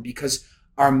important because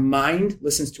our mind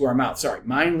listens to our mouth.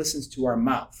 Mind listens to our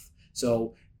mouth.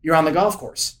 So you're on the golf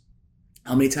course.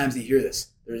 How many times do you hear this?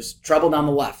 There's trouble down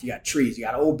the left. You got trees. You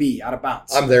got OB, out of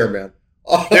bounds. I'm there, man.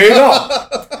 There you go.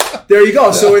 There you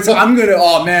go. So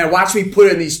oh man, watch me put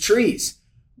it in these trees.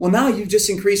 Well, now you've just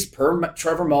increased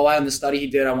Trevor Moa in the study he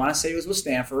did. I want to say it was with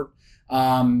Stanford.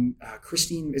 Dr.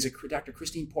 Christine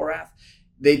Porath?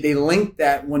 They linked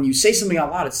that when you say something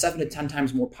out loud, it's 7 to 10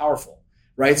 times more powerful,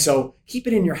 right? So keep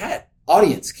it in your head.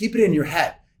 Audience, keep it in your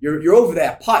head. You're over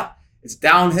that putt. It's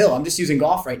downhill. I'm just using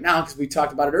golf right now because we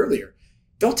talked about it earlier.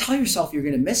 Don't tell yourself you're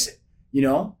going to miss it.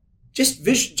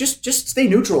 Just stay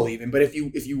neutral even. But if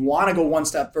you want to go one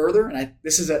step further, and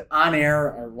this is an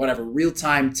on-air or whatever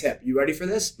real-time tip. You ready for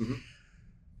this? Mm-hmm.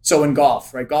 So in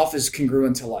golf, right? Golf is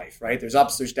congruent to life, right? There's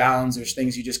ups, there's downs, there's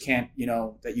things you just can't,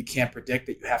 that you can't predict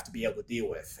that you have to be able to deal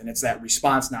with. And it's that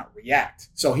response, not react.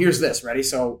 So here's this, ready?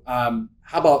 So how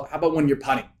about when you're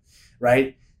putting,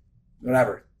 right?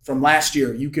 Whatever. From last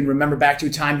year, you can remember back to a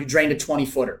time you drained a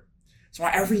 20-footer. So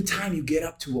every time you get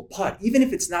up to a putt, even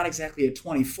if it's not exactly a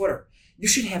 20-footer, you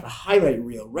should have a highlight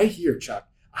reel right here, Chuck.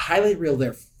 A highlight reel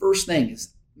there. First thing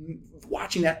is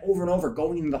watching that over and over,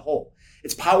 going into the hole.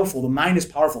 It's powerful. The mind is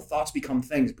powerful. Thoughts become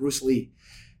things. Bruce Lee.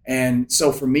 And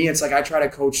so for me, it's like I try to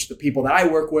coach the people that I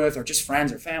work with or just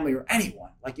friends or family or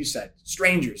anyone, like you said,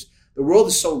 strangers. The world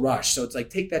is so rushed. So it's like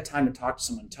take that time to talk to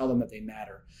someone, tell them that they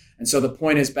matter. And so the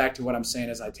point is, back to what I'm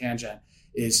saying as I tangent,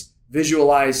 is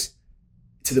visualize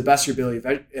to the best of your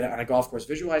ability on a golf course.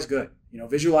 Visualize good.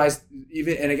 Visualize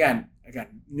even, and again,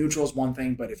 neutral is one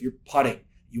thing, but if you're putting,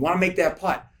 you want to make that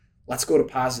putt, let's go to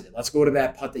positive. Let's go to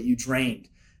that putt that you drained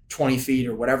 20 feet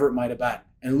or whatever it might have been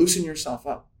and loosen yourself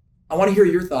up. I want to hear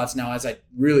your thoughts now as I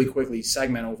really quickly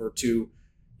segment over to,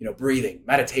 breathing,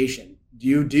 meditation. Do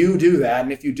you do that?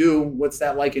 And if you do, what's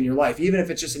that like in your life? Even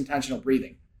if it's just intentional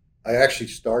breathing. I actually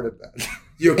started that.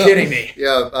 You're kidding me.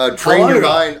 Yeah. Train your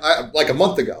mind like a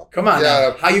month ago. Come on.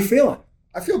 Yeah. How you feeling?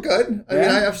 I feel good. I mean,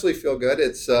 I absolutely feel good.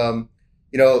 It's,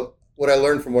 what I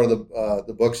learned from one of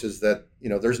the books is that,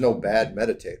 there's no bad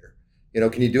meditator.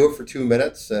 Can you do it for 2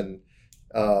 minutes? And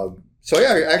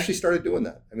I actually started doing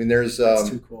that. I mean, that's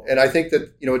too cool. And I think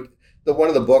that, one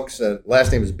of the books,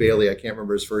 last name is Bailey. I can't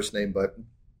remember his first name, but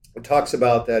it talks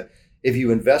about that if you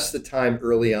invest the time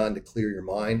early on to clear your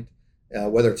mind,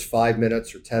 whether it's 5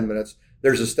 minutes or 10 minutes,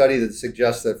 there's a study that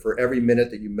suggests that for every minute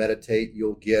that you meditate,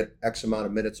 you'll get X amount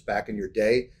of minutes back in your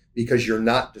day because you're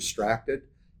not distracted,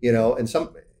 and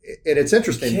it's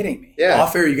interesting. You're kidding me. Yeah.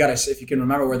 Off air, if you can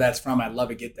remember where that's from, I'd love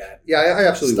to get that. Yeah, I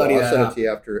absolutely will. I'll send it to you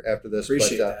after this.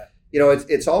 Appreciate that.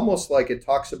 It's almost like it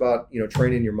talks about,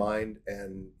 training your mind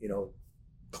and,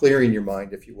 clearing your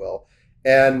mind, if you will.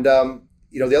 And,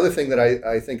 the other thing that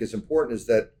I think is important is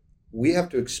that we have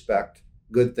to expect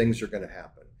good things are going to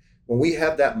happen. When we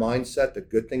have that mindset that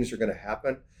good things are going to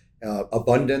happen,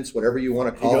 abundance, whatever you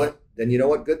want to call it, then you know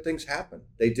what? Good things happen.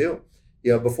 They do.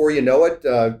 Before you know it,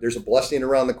 there's a blessing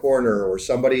around the corner or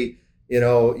somebody,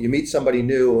 you meet somebody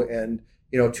new and,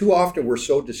 too often we're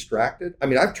so distracted. I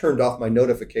mean, I've turned off my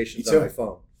notifications on my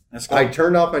phone. That's cool. I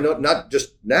turned off my not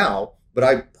just now, but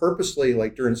I purposely,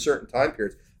 like during certain time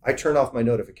periods, I turn off my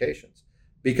notifications.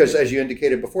 Because as you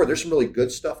indicated before, there's some really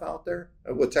good stuff out there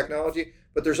with technology,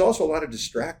 but there's also a lot of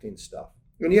distracting stuff.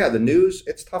 And the news,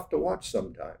 it's tough to watch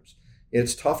sometimes.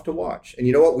 It's tough to watch. And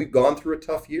you know what? We've gone through a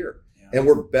tough year and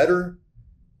we're better.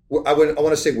 I want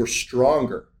to say we're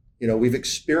stronger. We've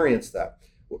experienced that.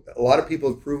 A lot of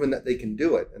people have proven that they can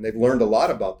do it and they've learned a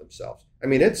lot about themselves. I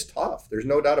mean, it's tough. There's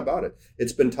no doubt about it.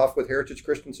 It's been tough with Heritage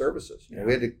Christian Services.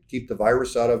 We had to keep the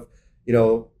virus out of,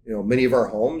 many of our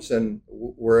homes, and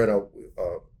we're in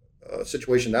a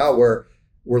situation now where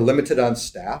we're limited on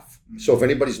staff. Mm-hmm. So if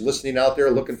anybody's listening out there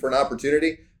looking for an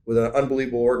opportunity with an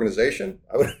unbelievable organization,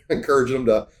 I would encourage them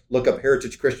to look up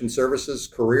Heritage Christian Services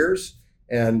careers.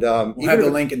 And we'll have the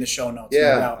link in the show notes.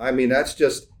 Yeah, I mean,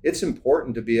 it's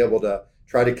important to be able to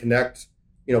try to connect,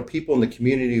 people in the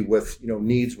community with,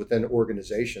 needs within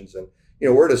organizations. And,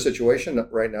 we're in a situation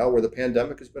right now where the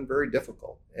pandemic has been very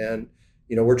difficult. And,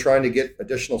 we're trying to get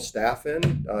additional staff in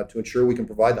to ensure we can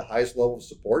provide the highest level of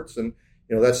supports. And,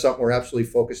 that's something we're absolutely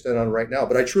focused in on right now.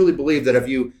 But I truly believe that if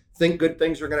you think good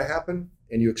things are going to happen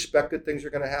and you expect good things are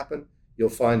going to happen, you'll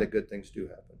find that good things do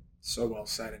happen. So well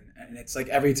said. And it's like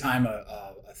every time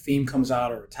a theme comes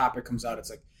out or a topic comes out, it's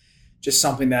like just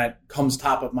something that comes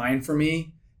top of mind for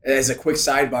me. As a quick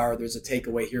sidebar, there's a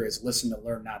takeaway here is listen to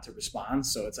learn, not to respond.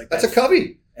 So it's like that's a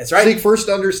covey. That's right. Seek first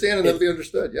to understand and then be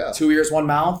understood. Yeah. 2 ears, one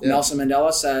mouth. Yeah. Nelson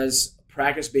Mandela says,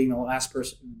 practice being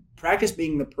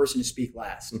the person to speak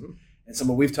last. Mm-hmm. And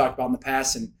something we've talked about in the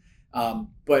past. And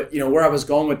but where I was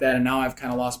going with that, and now I've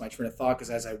kind of lost my train of thought because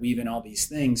as I weave in all these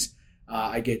things,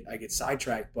 I get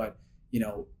sidetracked. But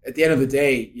at the end of the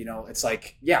day, it's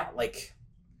like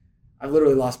I've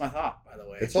literally lost my thought, by the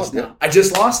way. It's all good. I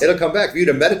just lost it. It'll come back. If you'd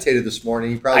have meditated this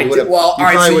morning, you probably would have. Well, all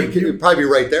right, you'd probably be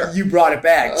right there. You brought it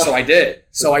back, so I did.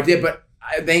 But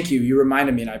thank you. You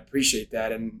reminded me, and I appreciate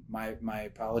that. And my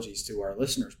apologies to our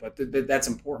listeners. But that's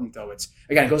important, though.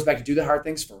 It goes back to do the hard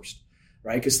things first,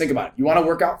 right? Because think about it. You want to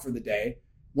work out for the day.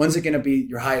 When's it going to be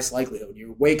your highest likelihood?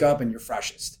 You wake up and you're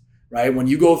freshest, right? When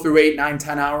you go through 8, 9,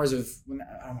 10 hours of,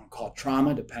 I don't want to call it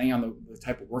trauma, depending on the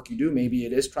type of work you do, maybe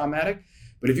it is traumatic.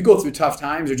 But if you go through tough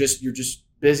times or you're just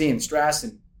busy and stressed,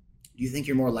 and do you think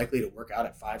you're more likely to work out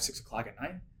at 5, 6 o'clock at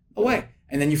night? No way.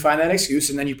 And then you find that excuse,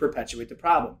 and then you perpetuate the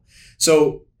problem.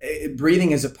 So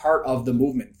breathing is a part of the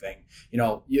movement thing.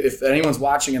 If anyone's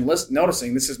watching and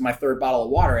noticing, this is my 3rd bottle of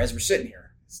water as we're sitting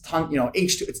here. It's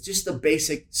H2. It's just the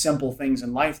basic, simple things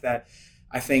in life that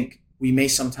I think we may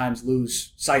sometimes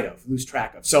lose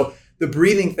track of. So the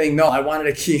breathing thing, no, I wanted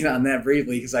to key in on that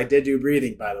briefly because I did do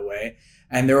breathing, by the way.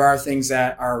 And there are things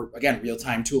that are, again,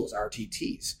 real-time tools,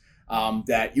 RTTs,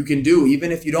 that you can do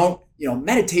even if you don't,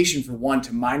 meditation for one,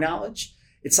 to my knowledge,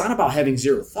 it's not about having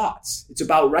zero thoughts. It's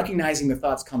about recognizing the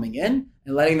thoughts coming in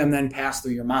and letting them then pass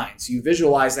through your mind. So you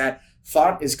visualize that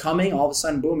thought is coming, all of a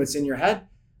sudden, boom, it's in your head.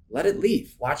 Let it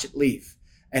leave, watch it leave.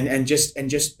 And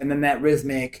then that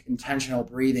rhythmic, intentional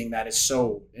breathing that is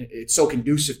it's so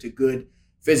conducive to good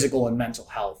physical and mental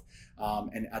health.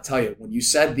 And I'll tell you, when you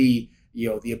said the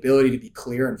ability to be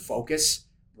clear and focus,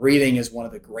 breathing is one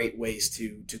of the great ways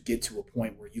to get to a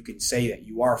point where you can say that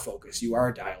you are focused, you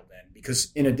are dialed in.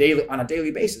 Because on a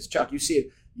daily basis, Chuck, you see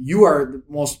it. You are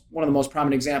one of the most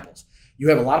prominent examples. You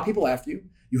have a lot of people after you.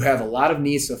 You have a lot of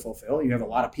needs to fulfill. You have a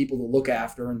lot of people to look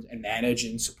after and manage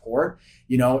and support.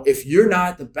 If you're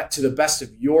not to the best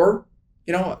of your,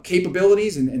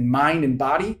 capabilities and mind and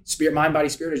body, spirit, mind, body,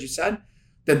 spirit, as you said,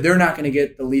 then they're not going to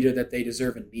get the leader that they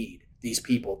deserve and need. These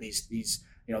people, these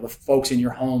the folks in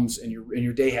your homes and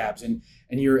your day habs and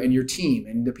your team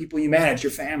and the people you manage,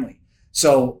 your family.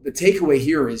 So the takeaway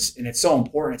here is, and it's so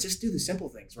important, it's just do the simple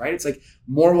things, right? It's like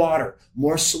more water,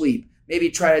 more sleep, maybe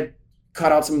try to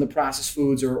cut out some of the processed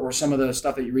foods or some of the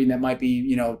stuff that you're eating that might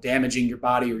be, damaging your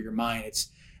body or your mind.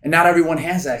 And not everyone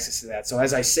has access to that. So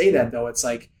as I say that, though, it's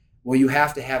like, well, you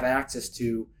have to have access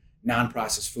to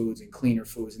non-processed foods and cleaner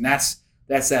foods. And that's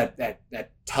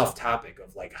that tough topic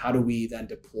of like, how do we then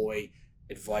deploy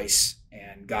advice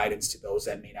and guidance to those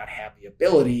that may not have the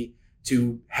ability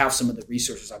to have some of the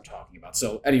resources I'm talking about.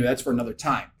 So anyway, that's for another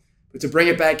time. But to bring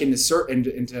it back into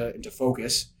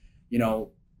focus,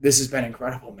 this has been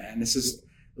incredible, man. This is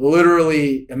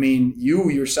literally, you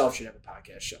yourself should have a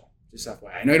podcast show. Just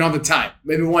FYI. I know you don't have the time.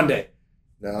 Maybe one day.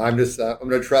 No, I'm going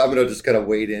to try. I'm going to just kind of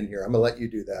wade in here. I'm going to let you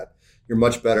do that. You're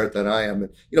much better than I am.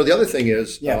 And, the other thing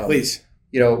is, please.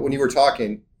 When you were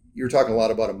talking a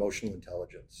lot about emotional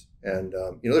intelligence. And,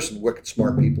 there's some wicked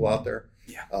smart people out there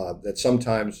that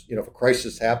sometimes, if a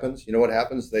crisis happens, what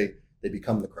happens? They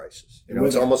become the crisis.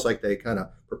 It's almost like they kind of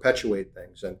perpetuate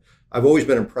things. And I've always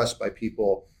been impressed by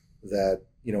people that,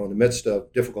 in the midst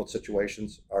of difficult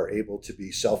situations are able to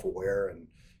be self-aware and,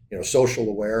 social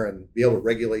aware and be able to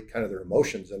regulate kind of their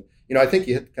emotions. And, I think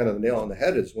you hit kind of the nail on the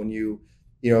head is when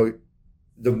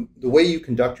the way you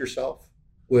conduct yourself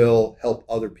will help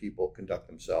other people conduct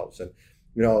themselves. And,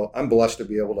 I'm blessed to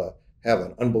be able to have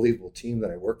an unbelievable team that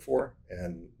I work for.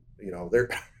 And, they're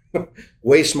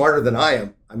way smarter than I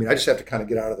am. I just have to kind of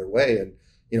get out of their way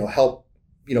and, help,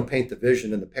 paint the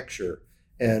vision and the picture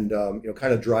and,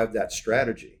 kind of drive that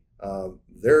strategy.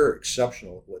 They're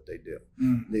exceptional at what they do,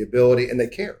 the ability, and they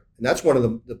care. And that's one of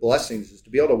the blessings is to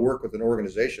be able to work with an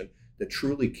organization that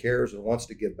truly cares and wants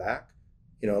to give back.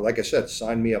 Like I said,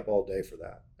 sign me up all day for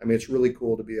that. It's really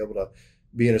cool to be able to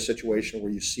be in a situation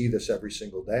where you see this every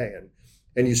single day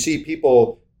and you see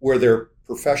people where their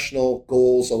professional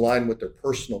goals align with their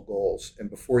personal goals. And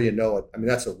before you know it,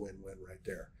 that's a win-win right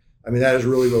there. That is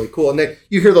really, really cool. And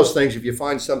you hear those things, if you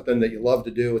find something that you love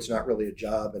to do, it's not really a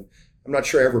job. And I'm not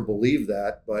sure I ever believed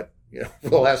that, but for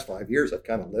the last 5 years, I've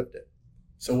kind of lived it.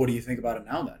 So what do you think about it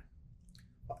now then?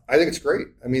 I think it's great.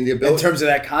 The ability. In terms of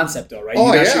that concept though, right? Oh,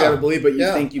 you're not sure you ever believe, but you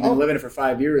think you've been living it for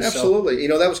 5 years. Absolutely.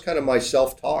 So. That was kind of my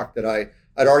self-talk that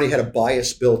I'd already had a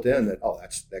bias built in that,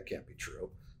 that can't be true.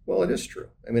 Well, it is true.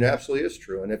 It absolutely is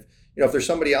true. And if there's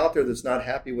somebody out there that's not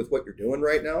happy with what you're doing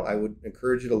right now, I would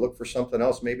encourage you to look for something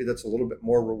else, maybe that's a little bit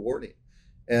more rewarding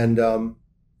and go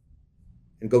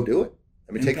do it.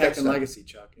 Take that Impact and legacy,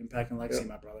 Chuck. Impact and legacy,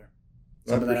 my brother.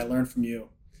 Something that I learned from you.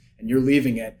 And you're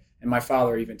leaving it. And my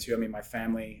father even too. My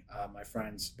family, my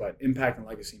friends. But impact and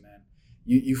legacy, man.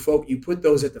 You put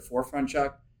those at the forefront,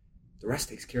 Chuck. The rest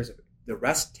takes care of it. The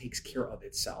rest takes care of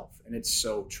itself. And it's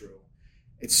so true.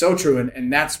 It's so true.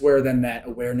 And that's where then that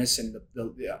awareness and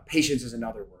the patience is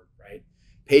another word, right?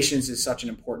 patience is such an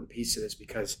important piece of this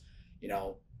because,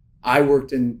 I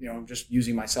worked in, just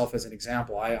using myself as an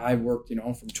example, I worked,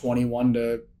 from 21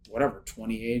 to whatever,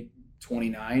 28,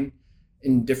 29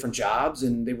 in different jobs,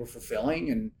 and they were fulfilling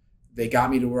and they got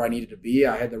me to where I needed to be.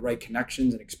 I had the right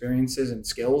connections and experiences and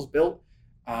skills built.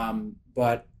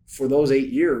 But for those 8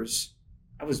 years,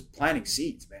 I was planting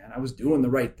seeds, man. I was doing the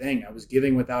right thing. I was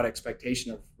giving without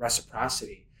expectation of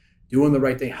reciprocity, doing the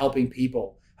right thing, helping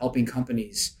people, helping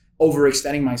companies,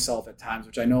 overextending myself at times,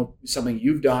 which I know is something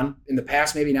you've done in the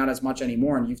past, maybe not as much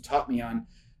anymore. And you've taught me on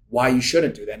why you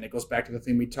shouldn't do that. And it goes back to the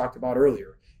thing we talked about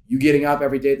earlier. You getting up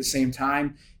every day at the same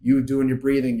time, you doing your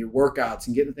breathing, your workouts,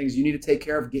 and getting the things you need to take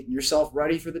care of, getting yourself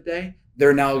ready for the day.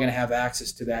 They're now going to have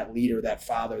access to that leader, that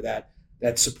father, that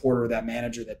supporter, that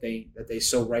manager that they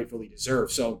so rightfully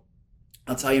deserve. So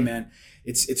I'll tell you, man,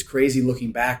 it's crazy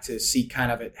looking back to see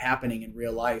kind of it happening in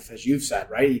real life, as you've said,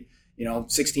 right?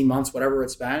 16 months, whatever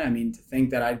it's been. I mean, to think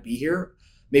that I'd be here,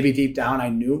 maybe deep down I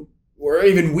knew, or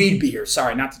even we'd be here.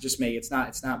 Sorry, not to just make it's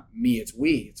not me, it's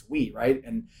we, right?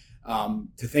 And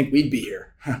to think we'd be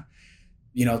here.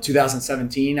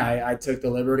 2017, I took the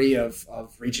liberty of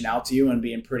reaching out to you and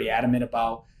being pretty adamant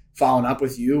about following up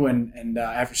with you, and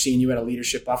after seeing you at a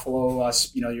Leadership Buffalo,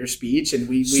 your speech, and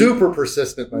we super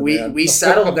persistent. We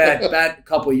settled that a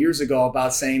couple of years ago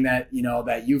about saying that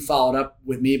that you followed up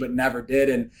with me but never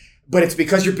did, but it's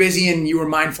because you're busy and you were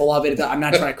mindful of it. I'm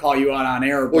not trying to call you out on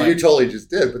air. Well, you totally just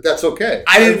did, but that's okay.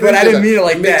 I didn't mean it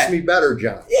like that. It makes me better,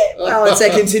 John. Yeah, well, it's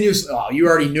that continuous. Oh, you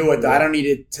already knew it, though. I don't need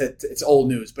it to. It's old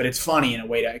news, but it's funny in a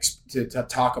way to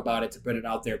talk about it, to put it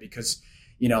out there, because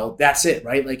that's it,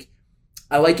 right? Like,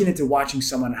 I liken it to watching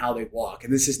someone how they walk,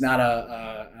 and this is not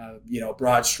a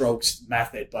broad strokes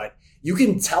method, but you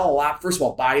can tell a lot. First of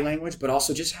all, body language, but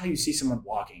also just how you see someone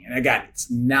walking. And again, it's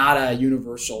not a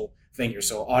universal thing here.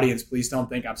 So, audience, please don't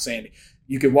think I'm saying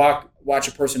you could watch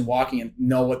a person walking and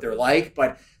know what they're like,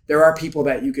 but there are people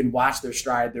that you can watch their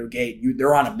stride, their gait.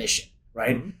 They're on a mission,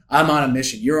 right? Mm-hmm. I'm on a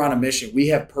mission. You're on a mission. We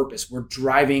have purpose. We're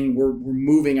driving. We're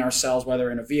moving ourselves,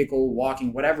 whether in a vehicle,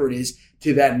 walking, whatever it is,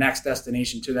 to that next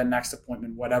destination, to that next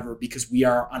appointment, whatever, because we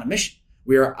are on a mission.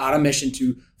 We are on a mission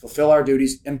to fulfill our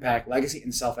duties, impact, legacy,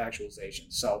 and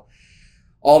self-actualization. So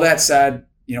all that said,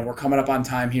 we're coming up on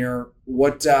time here.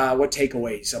 What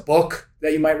takeaways? A book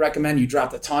that you might recommend? You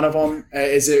dropped a ton of them.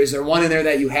 Is there one in there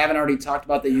that you haven't already talked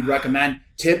about that you'd recommend?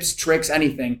 Tips, tricks,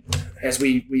 anything as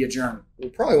we adjourn?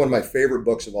 Well, probably one of my favorite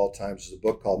books of all times is a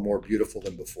book called More Beautiful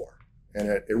Than Before. And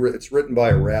it's written by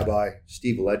a rabbi,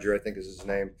 Steve Ledger, I think is his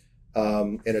name.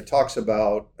 And it talks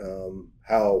about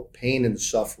how pain and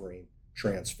suffering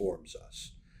transforms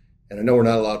us. And I know we're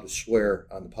not allowed to swear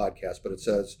on the podcast, but it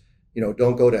says,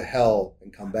 don't go to hell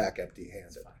and come back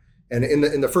empty-handed. And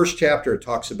in the first chapter, it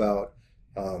talks about,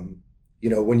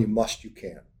 when you must, you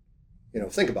can.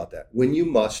 Think about that. When you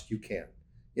must, you can.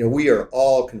 We are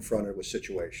all confronted with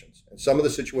situations, and some of the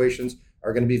situations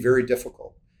are going to be very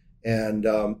difficult, and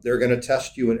they're going to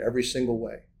test you in every single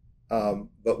way.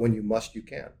 But when you must, you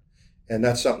can. And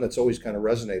that's something that's always kind of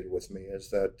resonated with me, is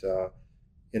that,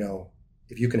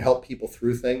 if you can help people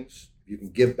through things, if you can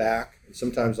give back, and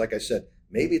sometimes, like I said,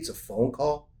 maybe it's a phone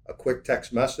call, a quick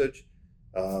text message,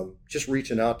 just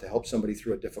reaching out to help somebody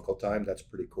through a difficult time. That's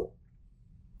pretty cool.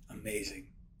 Amazing.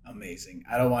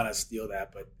 I don't want to steal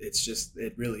that, but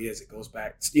it really is. It goes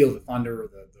back, steal the thunder or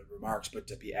the remarks, but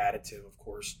to be additive, of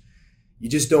course. You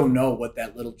just don't know what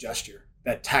that little gesture,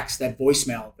 that text, that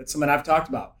voicemail, that someone I've talked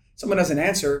about, someone doesn't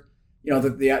answer.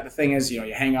 The thing is,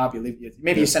 you hang up, you leave,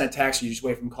 maybe you send a text, you just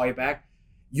wait for them to call you back.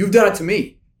 You've done it to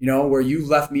me, where you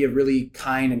left me a really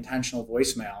kind, intentional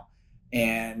voicemail,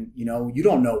 and, you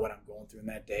don't know what I'm going through in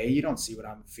that day. You don't see what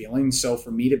I'm feeling. So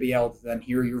for me to be able to then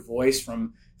hear your voice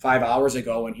from 5 hours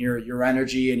ago and hear your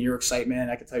energy and your excitement,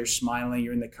 I can tell you're smiling,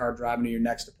 you're in the car driving to your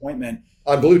next appointment.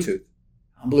 On Bluetooth.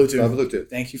 On Bluetooth.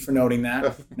 Thank you for noting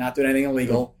that. Not doing anything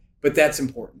illegal, but that's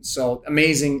important. So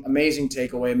amazing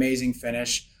takeaway, amazing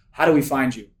finish. How do we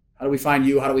find you? How do we find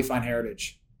you? How do we find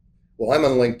Heritage? Well, I'm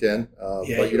on LinkedIn,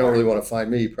 but you don't really want to find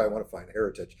me. You probably want to find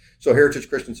Heritage. So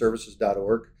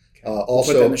heritagechristianservices.org.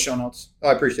 Also, put that in the show notes.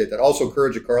 I appreciate that. Also,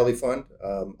 Courage of Carly Fund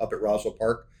up at Roswell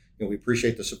Park. We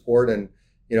appreciate the support, and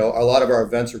a lot of our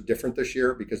events are different this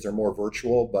year because they're more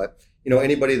virtual. But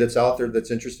anybody that's out there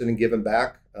that's interested in giving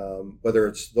back, whether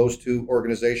it's those two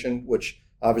organizations, which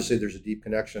obviously there's a deep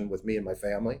connection with me and my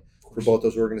family for both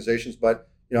those organizations. But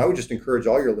I would just encourage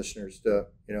all your listeners to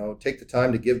take the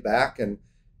time to give back. And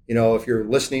if you're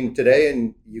listening today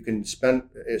and you can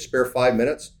spare 5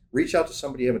 minutes, reach out to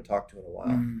somebody you haven't talked to in a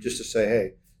while, just to say,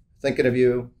 hey, thinking of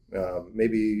you,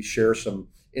 maybe share some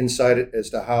insight as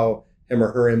to how him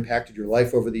or her impacted your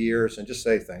life over the years, and just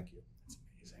say thank you.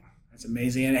 It's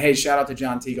amazing. And hey, shout out to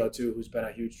John Tigo too, who's been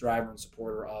a huge driver and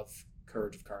supporter of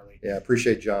Courage of Carly. Yeah,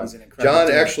 appreciate John. He's an incredible John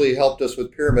dude. actually helped us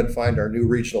with Pyramid find our new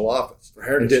regional office For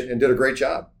Heritage. and did a great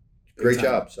job. Great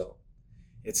job. So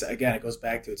it's, again, it goes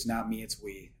back to, it's not me, it's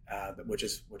we, which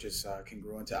is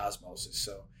congruent to osmosis.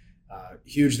 So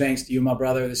huge thanks to you, my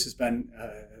brother. This has been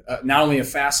not only a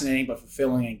fascinating but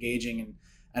fulfilling, engaging, and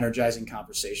energizing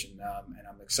conversation. And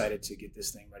I'm excited to get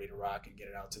this thing ready to rock and get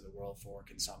it out to the world for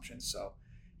consumption. So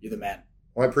you're the man.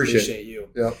 Well, I appreciate you.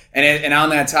 Yeah. And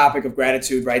on that topic of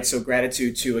gratitude, right? So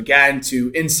gratitude to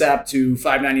INSEP, to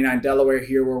 599 Delaware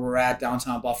here where we're at,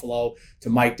 downtown Buffalo, to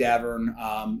Mike Davern,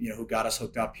 who got us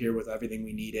hooked up here with everything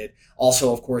we needed.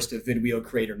 Also, of course, to Vidwheel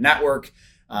Creator Network.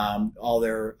 All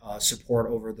their support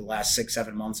over the last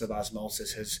 6-7 months of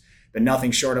osmosis has been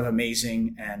nothing short of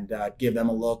amazing. And give them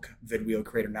a look, Vidwheel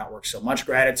Creator Network. So much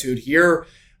gratitude here.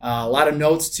 A lot of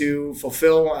notes to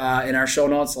fulfill in our show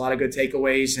notes, a lot of good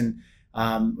takeaways, and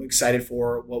excited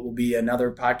for what will be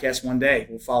another podcast one day.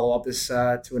 We'll follow up this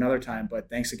to another time. But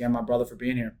thanks again, my brother, for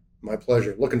being here. My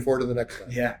pleasure. Looking forward to the next time.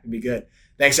 Yeah, it'd be good.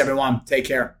 Thanks, everyone. Take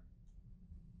care.